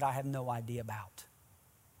something that I have no idea about.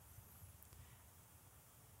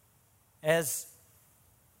 As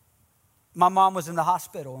my mom was in the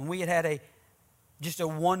hospital, and we had just a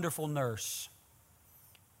wonderful nurse.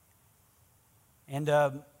 And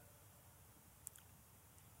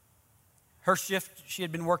her shift, she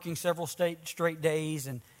had been working several straight days,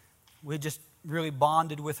 and we just really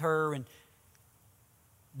bonded with her.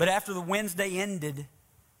 But after the Wednesday ended,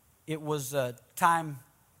 it was time.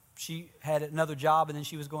 She had another job, and then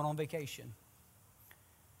she was going on vacation.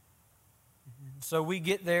 So we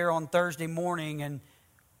get there on Thursday morning, and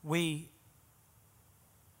we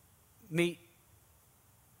meet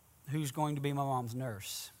who's going to be my mom's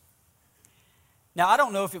nurse. Now, I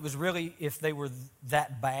don't know if they were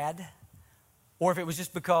that bad, or if it was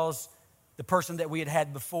just because the person that we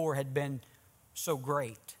had before had been so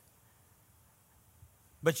great.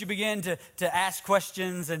 But you begin to ask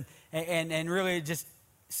questions and really it just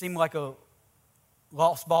seem like a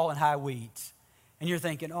lost ball in high weeds. And you're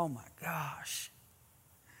thinking, oh my gosh.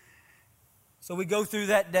 So we go through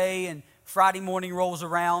that day, and Friday morning rolls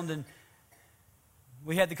around, and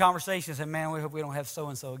we had the conversation and said, man, we hope we don't have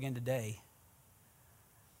so-and-so again today.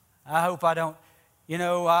 I hope I don't,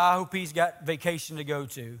 I hope he's got vacation to go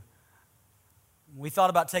to. We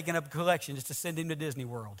thought about taking up a collection just to send him to Disney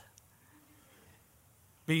World.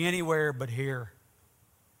 Be anywhere but here.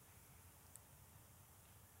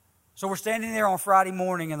 So we're standing there on Friday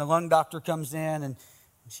morning, and the lung doctor comes in, and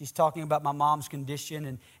she's talking about my mom's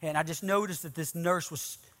condition. And I just noticed that this nurse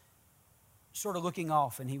was sort of looking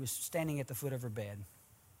off, and he was standing at the foot of her bed.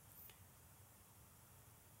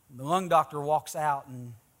 The lung doctor walks out,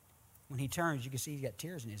 and when he turns, you can see he's got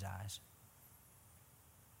tears in his eyes.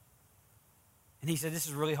 And he said, this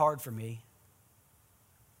is really hard for me.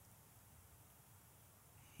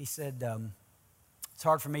 He said, it's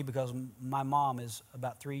hard for me because my mom is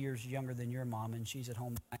about 3 years younger than your mom, and she's at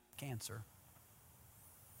home dying of cancer.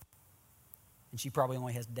 And she probably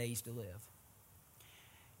only has days to live.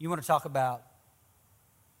 You want to talk about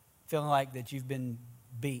feeling like that you've been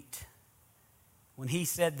beat. When he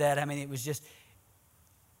said that,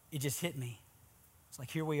 it just hit me. It's like,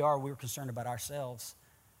 here we are, we were concerned about ourselves.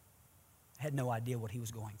 I had no idea what he was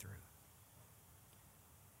going through.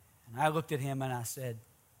 And I looked at him and I said,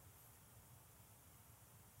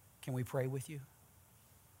 can we pray with you?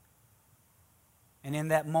 And in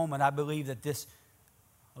that moment, I believe that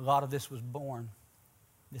a lot of this was born,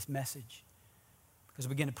 this message, because I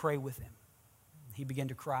began to pray with him. He began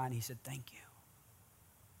to cry, and he said, thank you.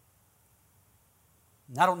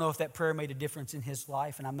 And I don't know if that prayer made a difference in his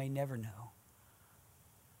life, and I may never know.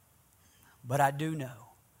 But I do know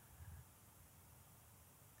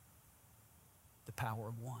the power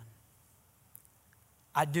of one.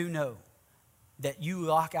 I do know that you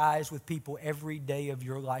lock eyes with people every day of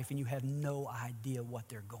your life, and you have no idea what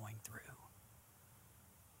they're going through.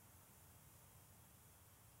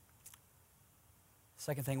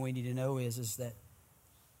 Second thing we need to know is that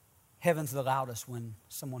heaven's the loudest when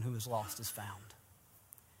someone who is lost is found.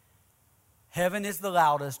 Heaven is the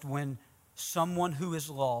loudest when someone who is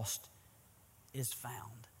lost is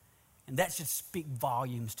found. And that should speak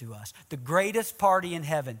volumes to us. The greatest party in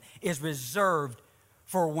heaven is reserved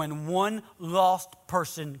for when one lost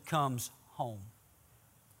person comes home.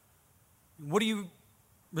 What do you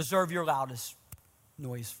reserve your loudest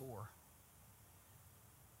noise for?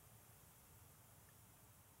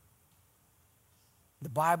 The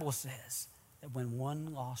Bible says that when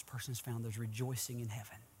one lost person is found, there's rejoicing in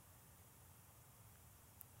heaven.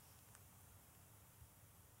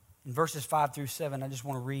 In verses 5 through 7, I just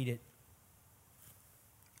want to read it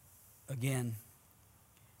again.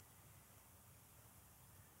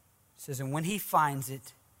 It says, and when he finds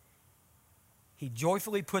it, he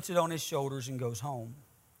joyfully puts it on his shoulders and goes home.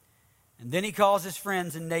 And then he calls his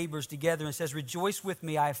friends and neighbors together and says, rejoice with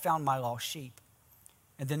me, I have found my lost sheep.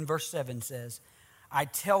 And then verse 7 says, I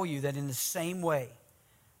tell you that in the same way,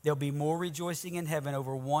 there'll be more rejoicing in heaven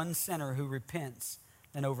over one sinner who repents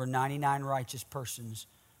than over 99 righteous persons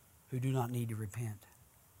who do not need to repent.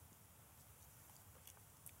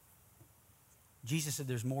 Jesus said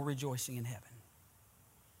there's more rejoicing in heaven.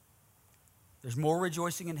 There's more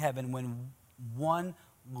rejoicing in heaven when one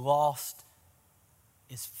lost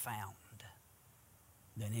is found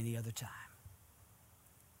than any other time.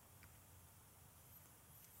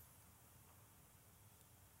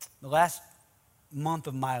 The last month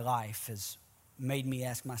of my life has made me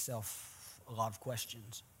ask myself a lot of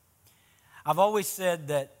questions. I've always said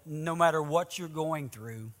that no matter what you're going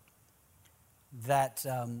through, that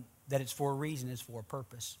it's for a reason, it's for a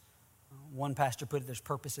purpose. One pastor put it, there's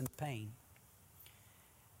purpose in the pain.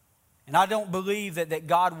 And I don't believe that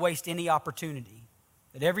God wastes any opportunity,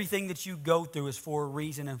 that everything that you go through is for a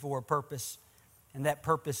reason and for a purpose, and that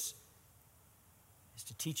purpose is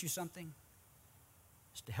to teach you something,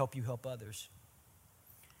 is to help you help others.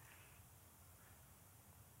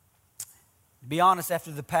 To be honest,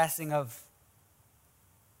 after the passing of,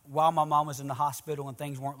 while my mom was in the hospital and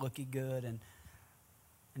things weren't looking good, and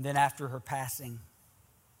then after her passing,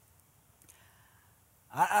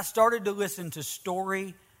 I started to listen to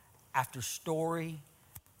story after story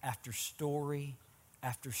after story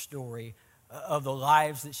after story of the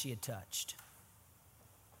lives that she had touched.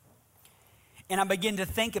 And I began to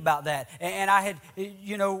think about that. And I had,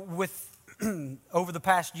 with over the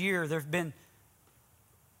past year, there have been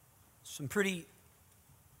some pretty,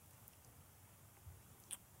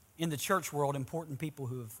 in the church world, important people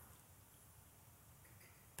who have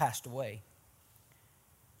passed away.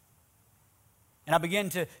 And I began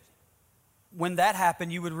to, when that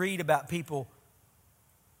happened, you would read about people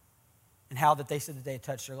and how that they said that they had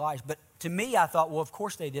touched their lives. But to me, I thought, well, of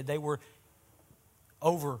course they did. They were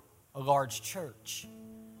over a large church.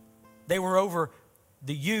 They were over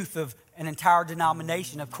the youth of an entire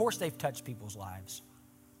denomination. Of course they've touched people's lives.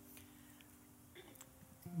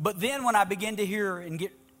 But then when I began to hear and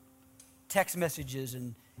get text messages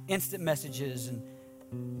and instant messages and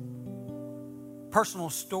personal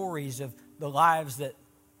stories of the lives that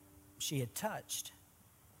she had touched,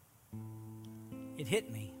 it hit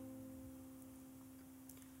me.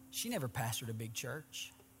 She never pastored a big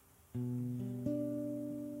church.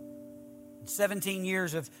 17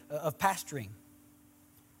 years of pastoring.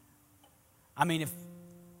 I mean, if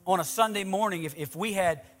on a Sunday morning, if we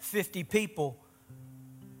had 50 people,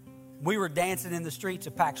 we were dancing in the streets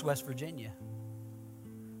of Pax, West Virginia.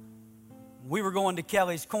 We were going to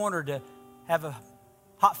Kelly's Corner to have a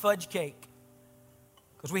hot fudge cake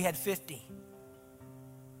because we had 50.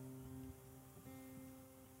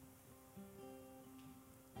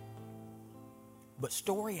 But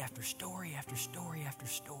story after story after story after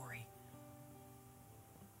story.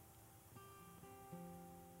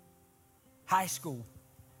 High school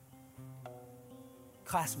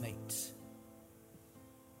classmates.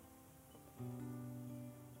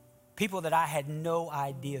 People that I had no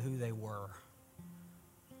idea who they were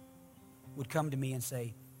would come to me and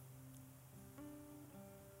say,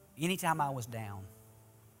 anytime I was down,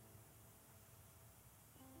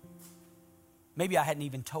 maybe I hadn't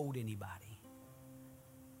even told anybody,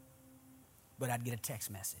 but I'd get a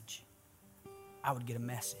text message. I would get a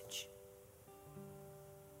message.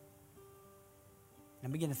 And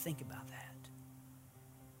I begin to think about that.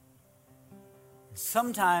 And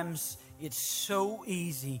sometimes it's so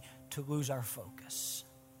easy to lose our focus.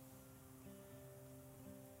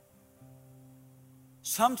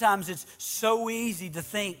 Sometimes it's so easy to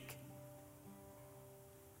think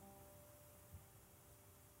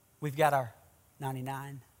we've got our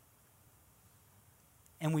 99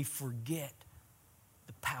 and we forget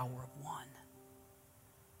the power of one.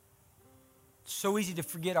 It's so easy to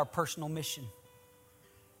forget our personal mission.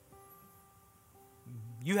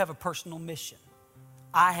 You have a personal mission.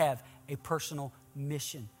 I have a personal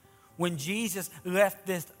mission. When Jesus left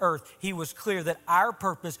this earth, he was clear that our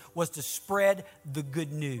purpose was to spread the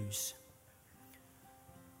good news,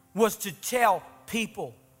 was to tell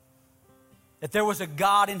people that there was a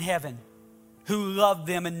God in heaven who loved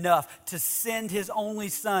them enough to send his only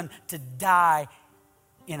son to die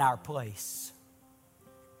in our place.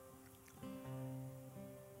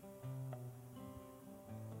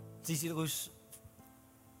 It's easy to lose.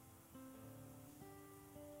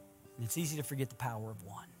 It's easy to forget the power of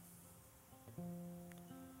one.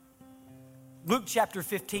 Luke chapter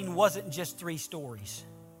 15 wasn't just 3 stories.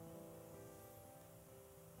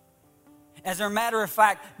 As a matter of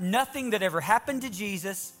fact, nothing that ever happened to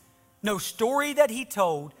Jesus, no story that he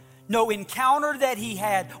told, no encounter that he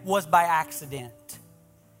had was by accident.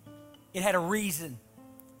 It had a reason.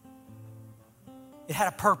 It had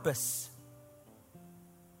a purpose.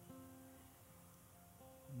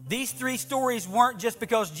 These 3 stories weren't just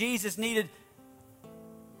because Jesus needed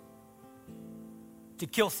to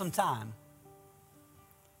kill some time.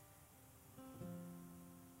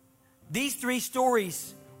 These 3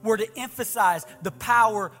 stories were to emphasize the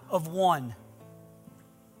power of one.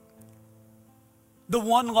 The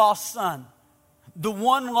one lost son, the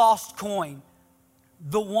one lost coin,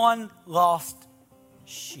 the one lost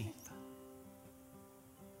sheep.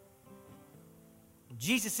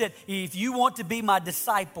 Jesus said, if you want to be my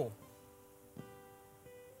disciple,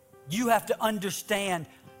 you have to understand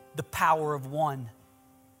the power of one.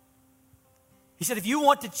 He said, if you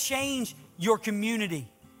want to change your community,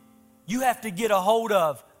 you have to get a hold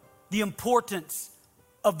of the importance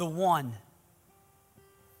of the one.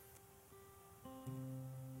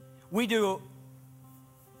 We do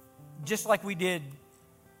just like we did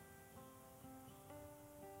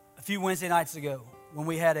a few Wednesday nights ago when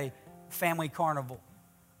we had a family carnival.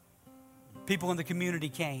 People in the community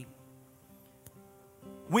came.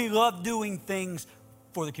 We love doing things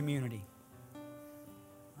for the community.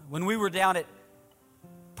 When we were down at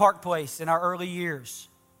Park Place in our early years,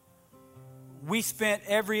 we spent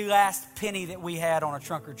every last penny that we had on a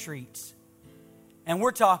trunk or treats. And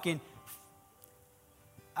we're talking,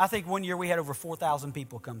 I think one year we had over 4,000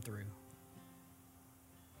 people come through.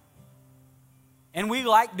 And we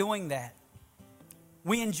like doing that.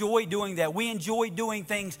 We enjoy doing that. We enjoy doing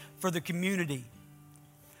things for the community.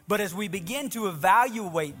 But as we begin to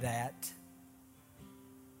evaluate that,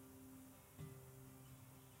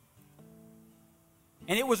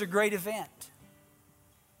 and it was a great event.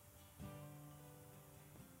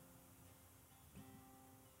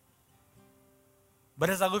 But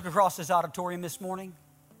as I look across this auditorium this morning,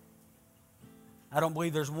 I don't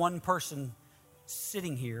believe there's one person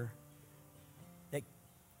sitting here that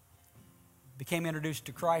became introduced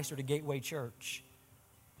to Christ or to Gateway Church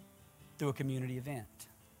through a community event.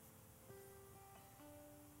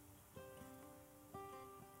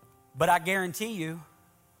 But I guarantee you,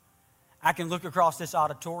 I can look across this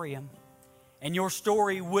auditorium, and your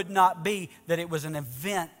story would not be that it was an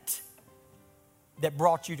event that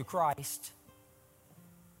brought you to Christ.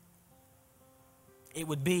 It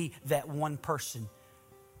would be that one person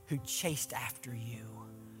who chased after you.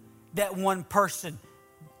 That one person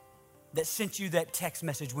that sent you that text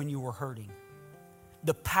message when you were hurting.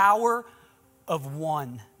 The power of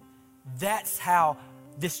one. That's how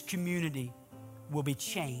this community will be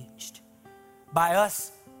changed. By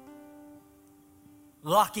us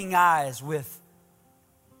locking eyes with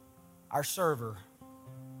our server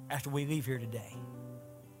after we leave here today.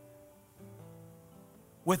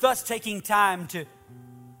 With us taking time to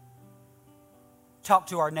talk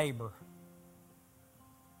to our neighbor.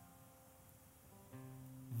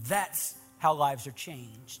 That's how lives are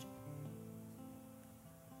changed.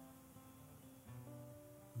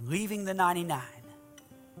 Leaving the 99,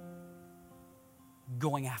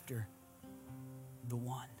 going after the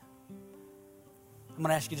one. I'm going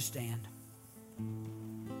to ask you to stand.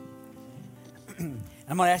 I'm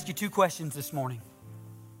going to ask you two questions this morning.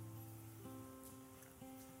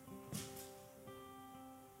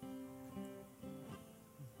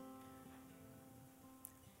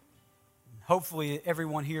 Hopefully,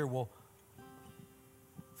 everyone here will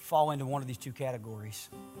fall into one of these two categories.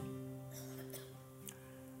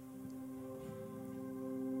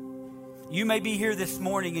 You may be here this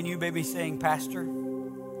morning and you may be saying, Pastor, I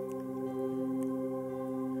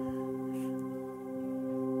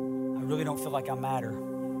really don't feel like I matter.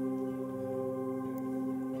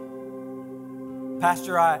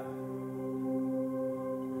 Pastor, I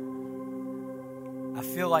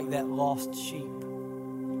feel like that lost sheep.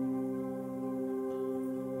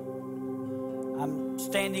 I'm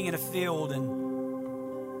standing in a field and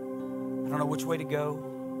I don't know which way to go.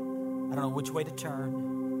 I don't know which way to turn.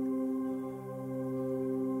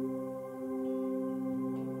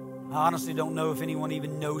 I honestly don't know if anyone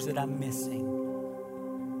even knows that I'm missing.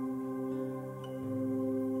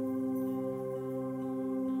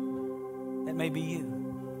 That may be you.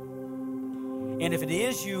 And if it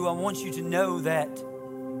is you, I want you to know that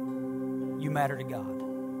you matter to God.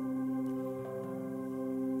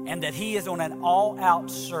 And that He is on an all-out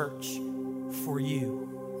search for you.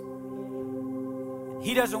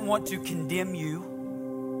 He doesn't want to condemn you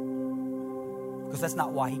because that's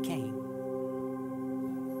not why He came.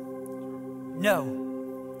 No.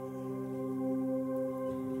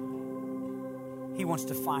 He wants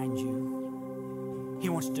to find you. He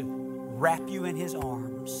wants to wrap you in His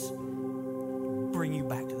arms, bring you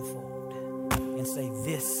back to the fold, and say,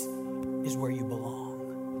 this is where you belong.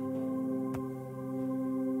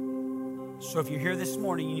 So if you're here this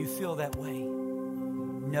morning and you feel that way,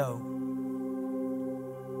 know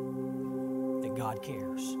that God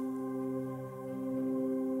cares.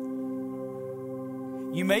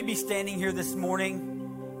 You may be standing here this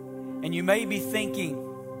morning and you may be thinking,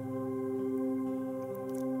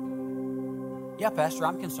 yeah, Pastor,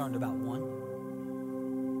 I'm concerned about one.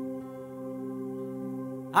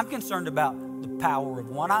 I'm concerned about the power of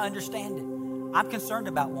one. I understand it. I'm concerned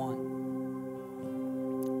about one.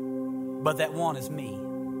 But that one is me.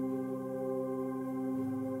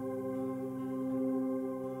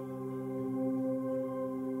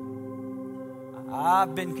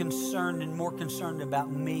 I've been concerned and more concerned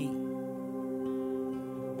about me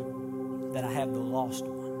than I have the lost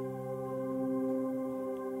one.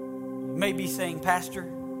 You may be saying, Pastor,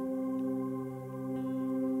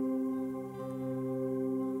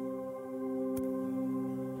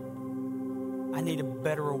 I need a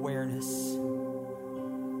better awareness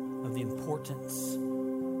of the importance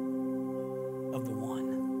of the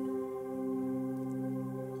one.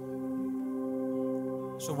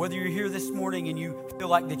 So whether you're here this morning and you feel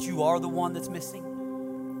like that you are the one that's missing,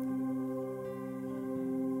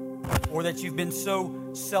 or that you've been so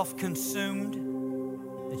self-consumed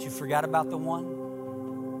that you forgot about the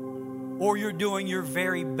one, or you're doing your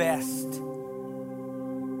very best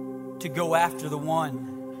to go after the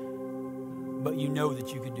one, but you know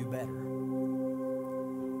that you could do better.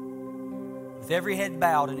 With every head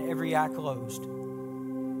bowed and every eye closed,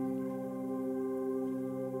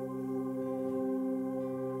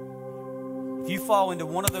 if you fall into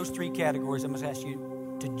one of those three categories, I'm going to ask you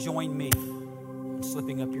to join me in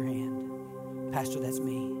slipping up your hand. Pastor, that's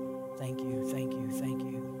me. Thank you, thank you, thank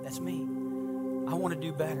you. That's me. I want to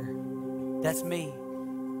do better. That's me.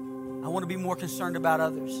 I want to be more concerned about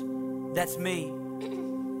others. That's me.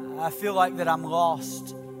 I feel like that I'm lost,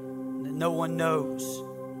 that no one knows.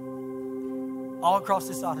 All across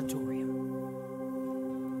this auditorium.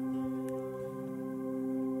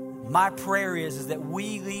 My prayer is that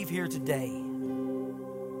we leave here today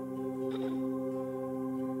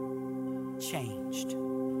changed.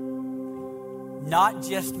 Not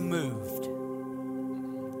just moved,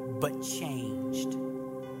 but changed.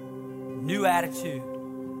 New attitude,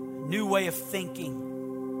 new way of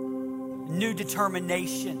thinking, new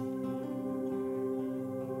determination.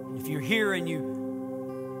 If you're here and you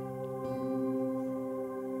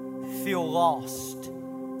feel lost,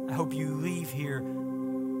 I hope you leave here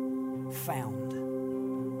found.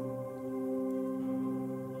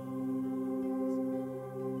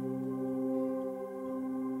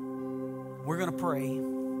 We're going to pray.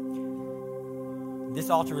 This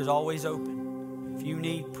altar is always open. If you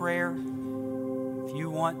need prayer, if you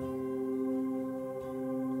want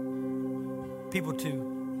people to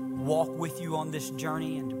walk with you on this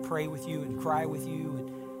journey and to pray with you and cry with you,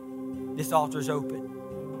 and this altar is open.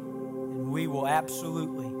 And we will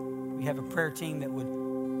absolutely, we have a prayer team that would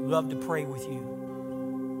love to pray with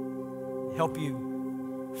you, help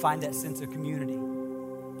you find that sense of community.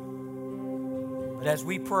 But as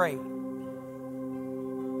we pray,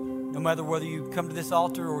 no matter whether you come to this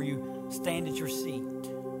altar or you stand at your seat,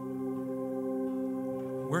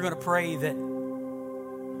 we're going to pray that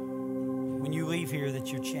when you leave here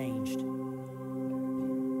that you're changed.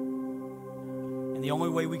 And the only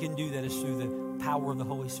way we can do that is through the power of the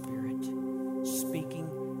Holy Spirit speaking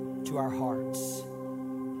to our hearts.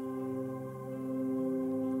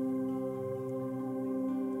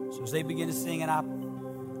 So as they begin to sing and I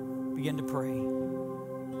begin to pray,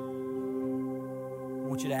 I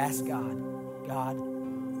want you to ask God, God,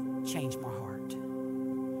 change my heart.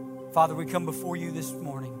 Father, we come before you this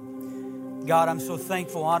morning. God, I'm so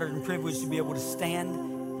thankful, honored, and privileged to be able to stand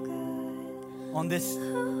on this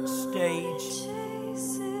stage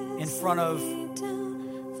in front of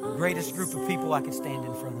the greatest group of people I could stand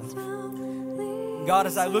in front of. God,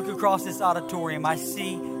 as I look across this auditorium, I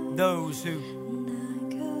see those who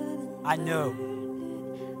I know,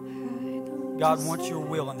 God, wants your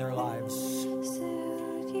will in their lives.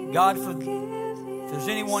 God, if there's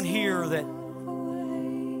anyone here that,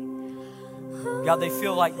 God, they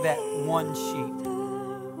feel like that one sheep.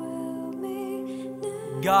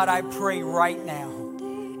 God, I pray right now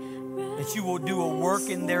that you will do a work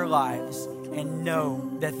in their lives and know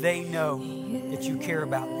that they know that you care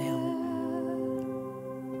about them.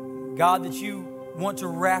 God, that you want to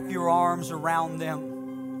wrap your arms around them,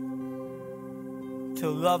 to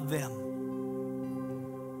love them.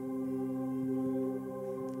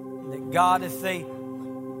 That God, if they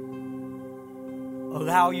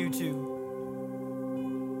allow you to,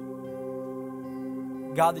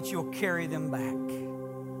 God, that you'll carry them back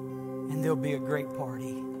and there'll be a great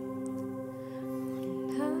party.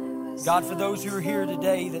 God, for those who are here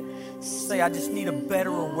today that say, I just need a better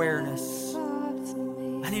awareness.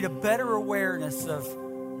 I need a better awareness of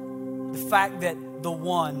the fact that the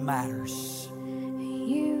one matters.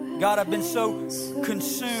 God, I've been so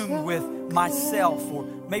consumed with myself or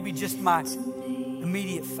maybe just my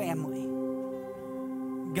immediate family.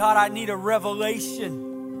 God, I need a revelation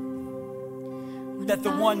that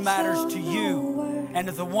the one matters to you, and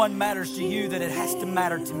if the one matters to you, that it has to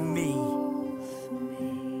matter to me.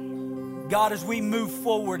 God, as we move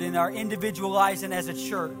forward in our individual lives and as a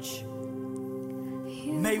church,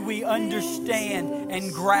 may we understand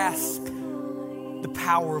and grasp the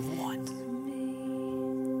power of one.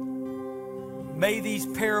 May these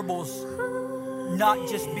parables not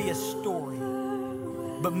just be a story,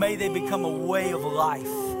 but may they become a way of life.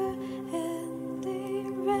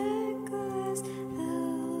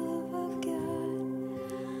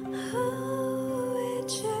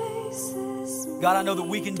 God, I know that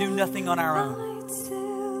we can do nothing on our own.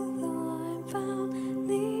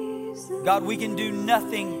 God, we can do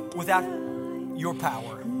nothing without your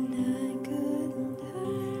power.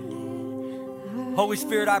 Holy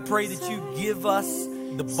Spirit, I pray that you give us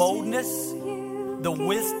the boldness, the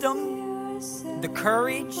wisdom, the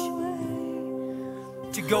courage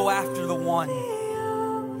to go after the one.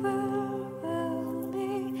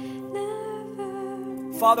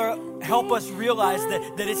 Father, help us realize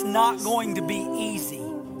that it's not going to be easy.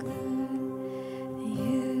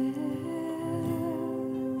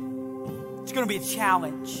 It's going to be a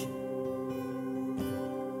challenge.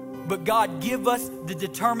 But God, give us the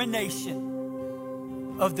determination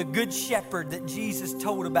of the good shepherd that Jesus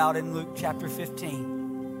told about in Luke chapter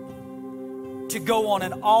 15. To go on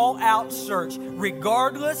an all-out search,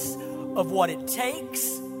 regardless of what it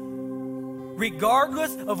takes,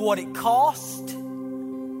 regardless of what it cost,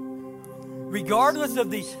 regardless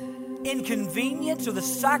of the inconvenience or the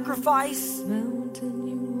sacrifice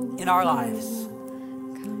in our lives.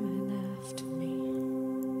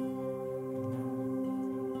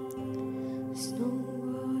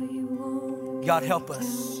 God, help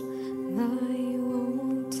us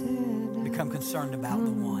become concerned about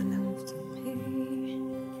the one.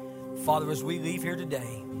 Father, as we leave here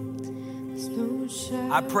today,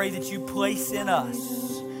 I pray that you place in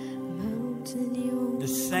us the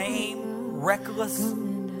same reckless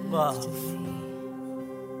love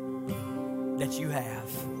that you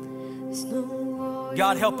have.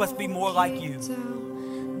 God, help us be more like you.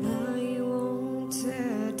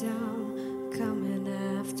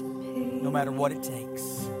 No matter what it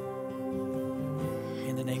takes.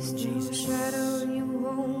 In the name of Jesus. Shadow you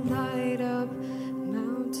won't light up,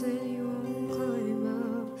 mountain you won't climb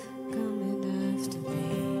up, coming after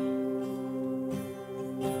me.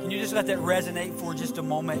 Can you just let that resonate for just a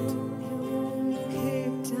moment?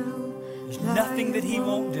 There's nothing that he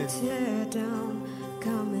won't do. Tear down,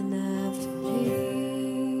 coming after me.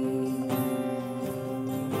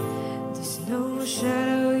 There's no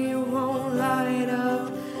shadow you won't light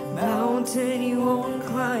up, mountain you won't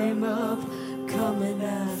climb up, coming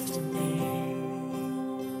after me.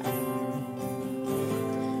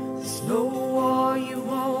 There's no wall you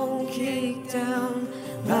won't kick down,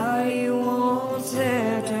 lie you won't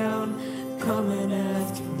tear down, coming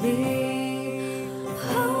after me.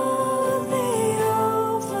 Oh, the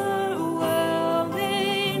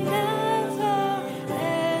overwhelming,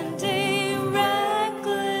 never-ending,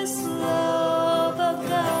 reckless love of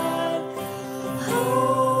God.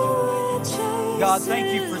 Oh, it God,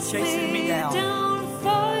 thank you for chasing chases me down.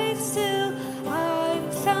 fights till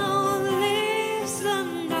I'm found, leaves the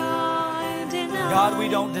 99. God, we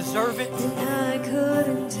don't deserve it. I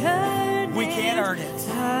couldn't earn We can't earn it.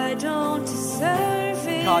 I don't deserve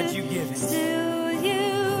it. God, you give it. Still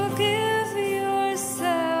you give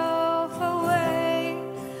yourself away.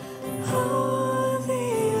 Oh,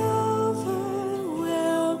 the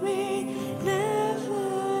overwhelming,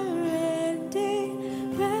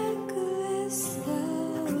 never-ending, reckless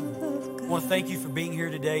love of God. I want to thank you for being here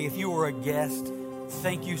today. If you were a guest,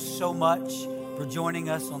 thank you so much for joining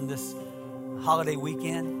us on this holiday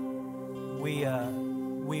weekend. We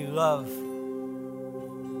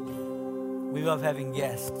love having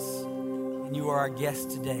guests, and you are our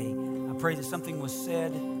guest today. I pray that something was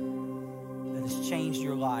said that has changed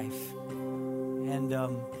your life, and I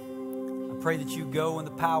pray that you go in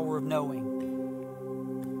the power of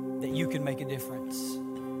knowing that you can make a difference.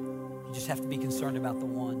 You just have to be concerned about the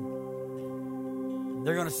one.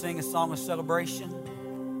 They're going to sing a song of celebration.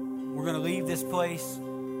 We're going to leave this place.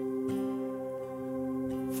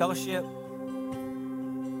 Fellowship,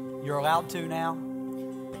 you're allowed to now.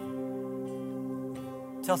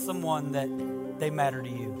 Tell someone that they matter to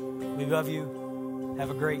you. We love you.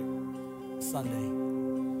 Have a great Sunday.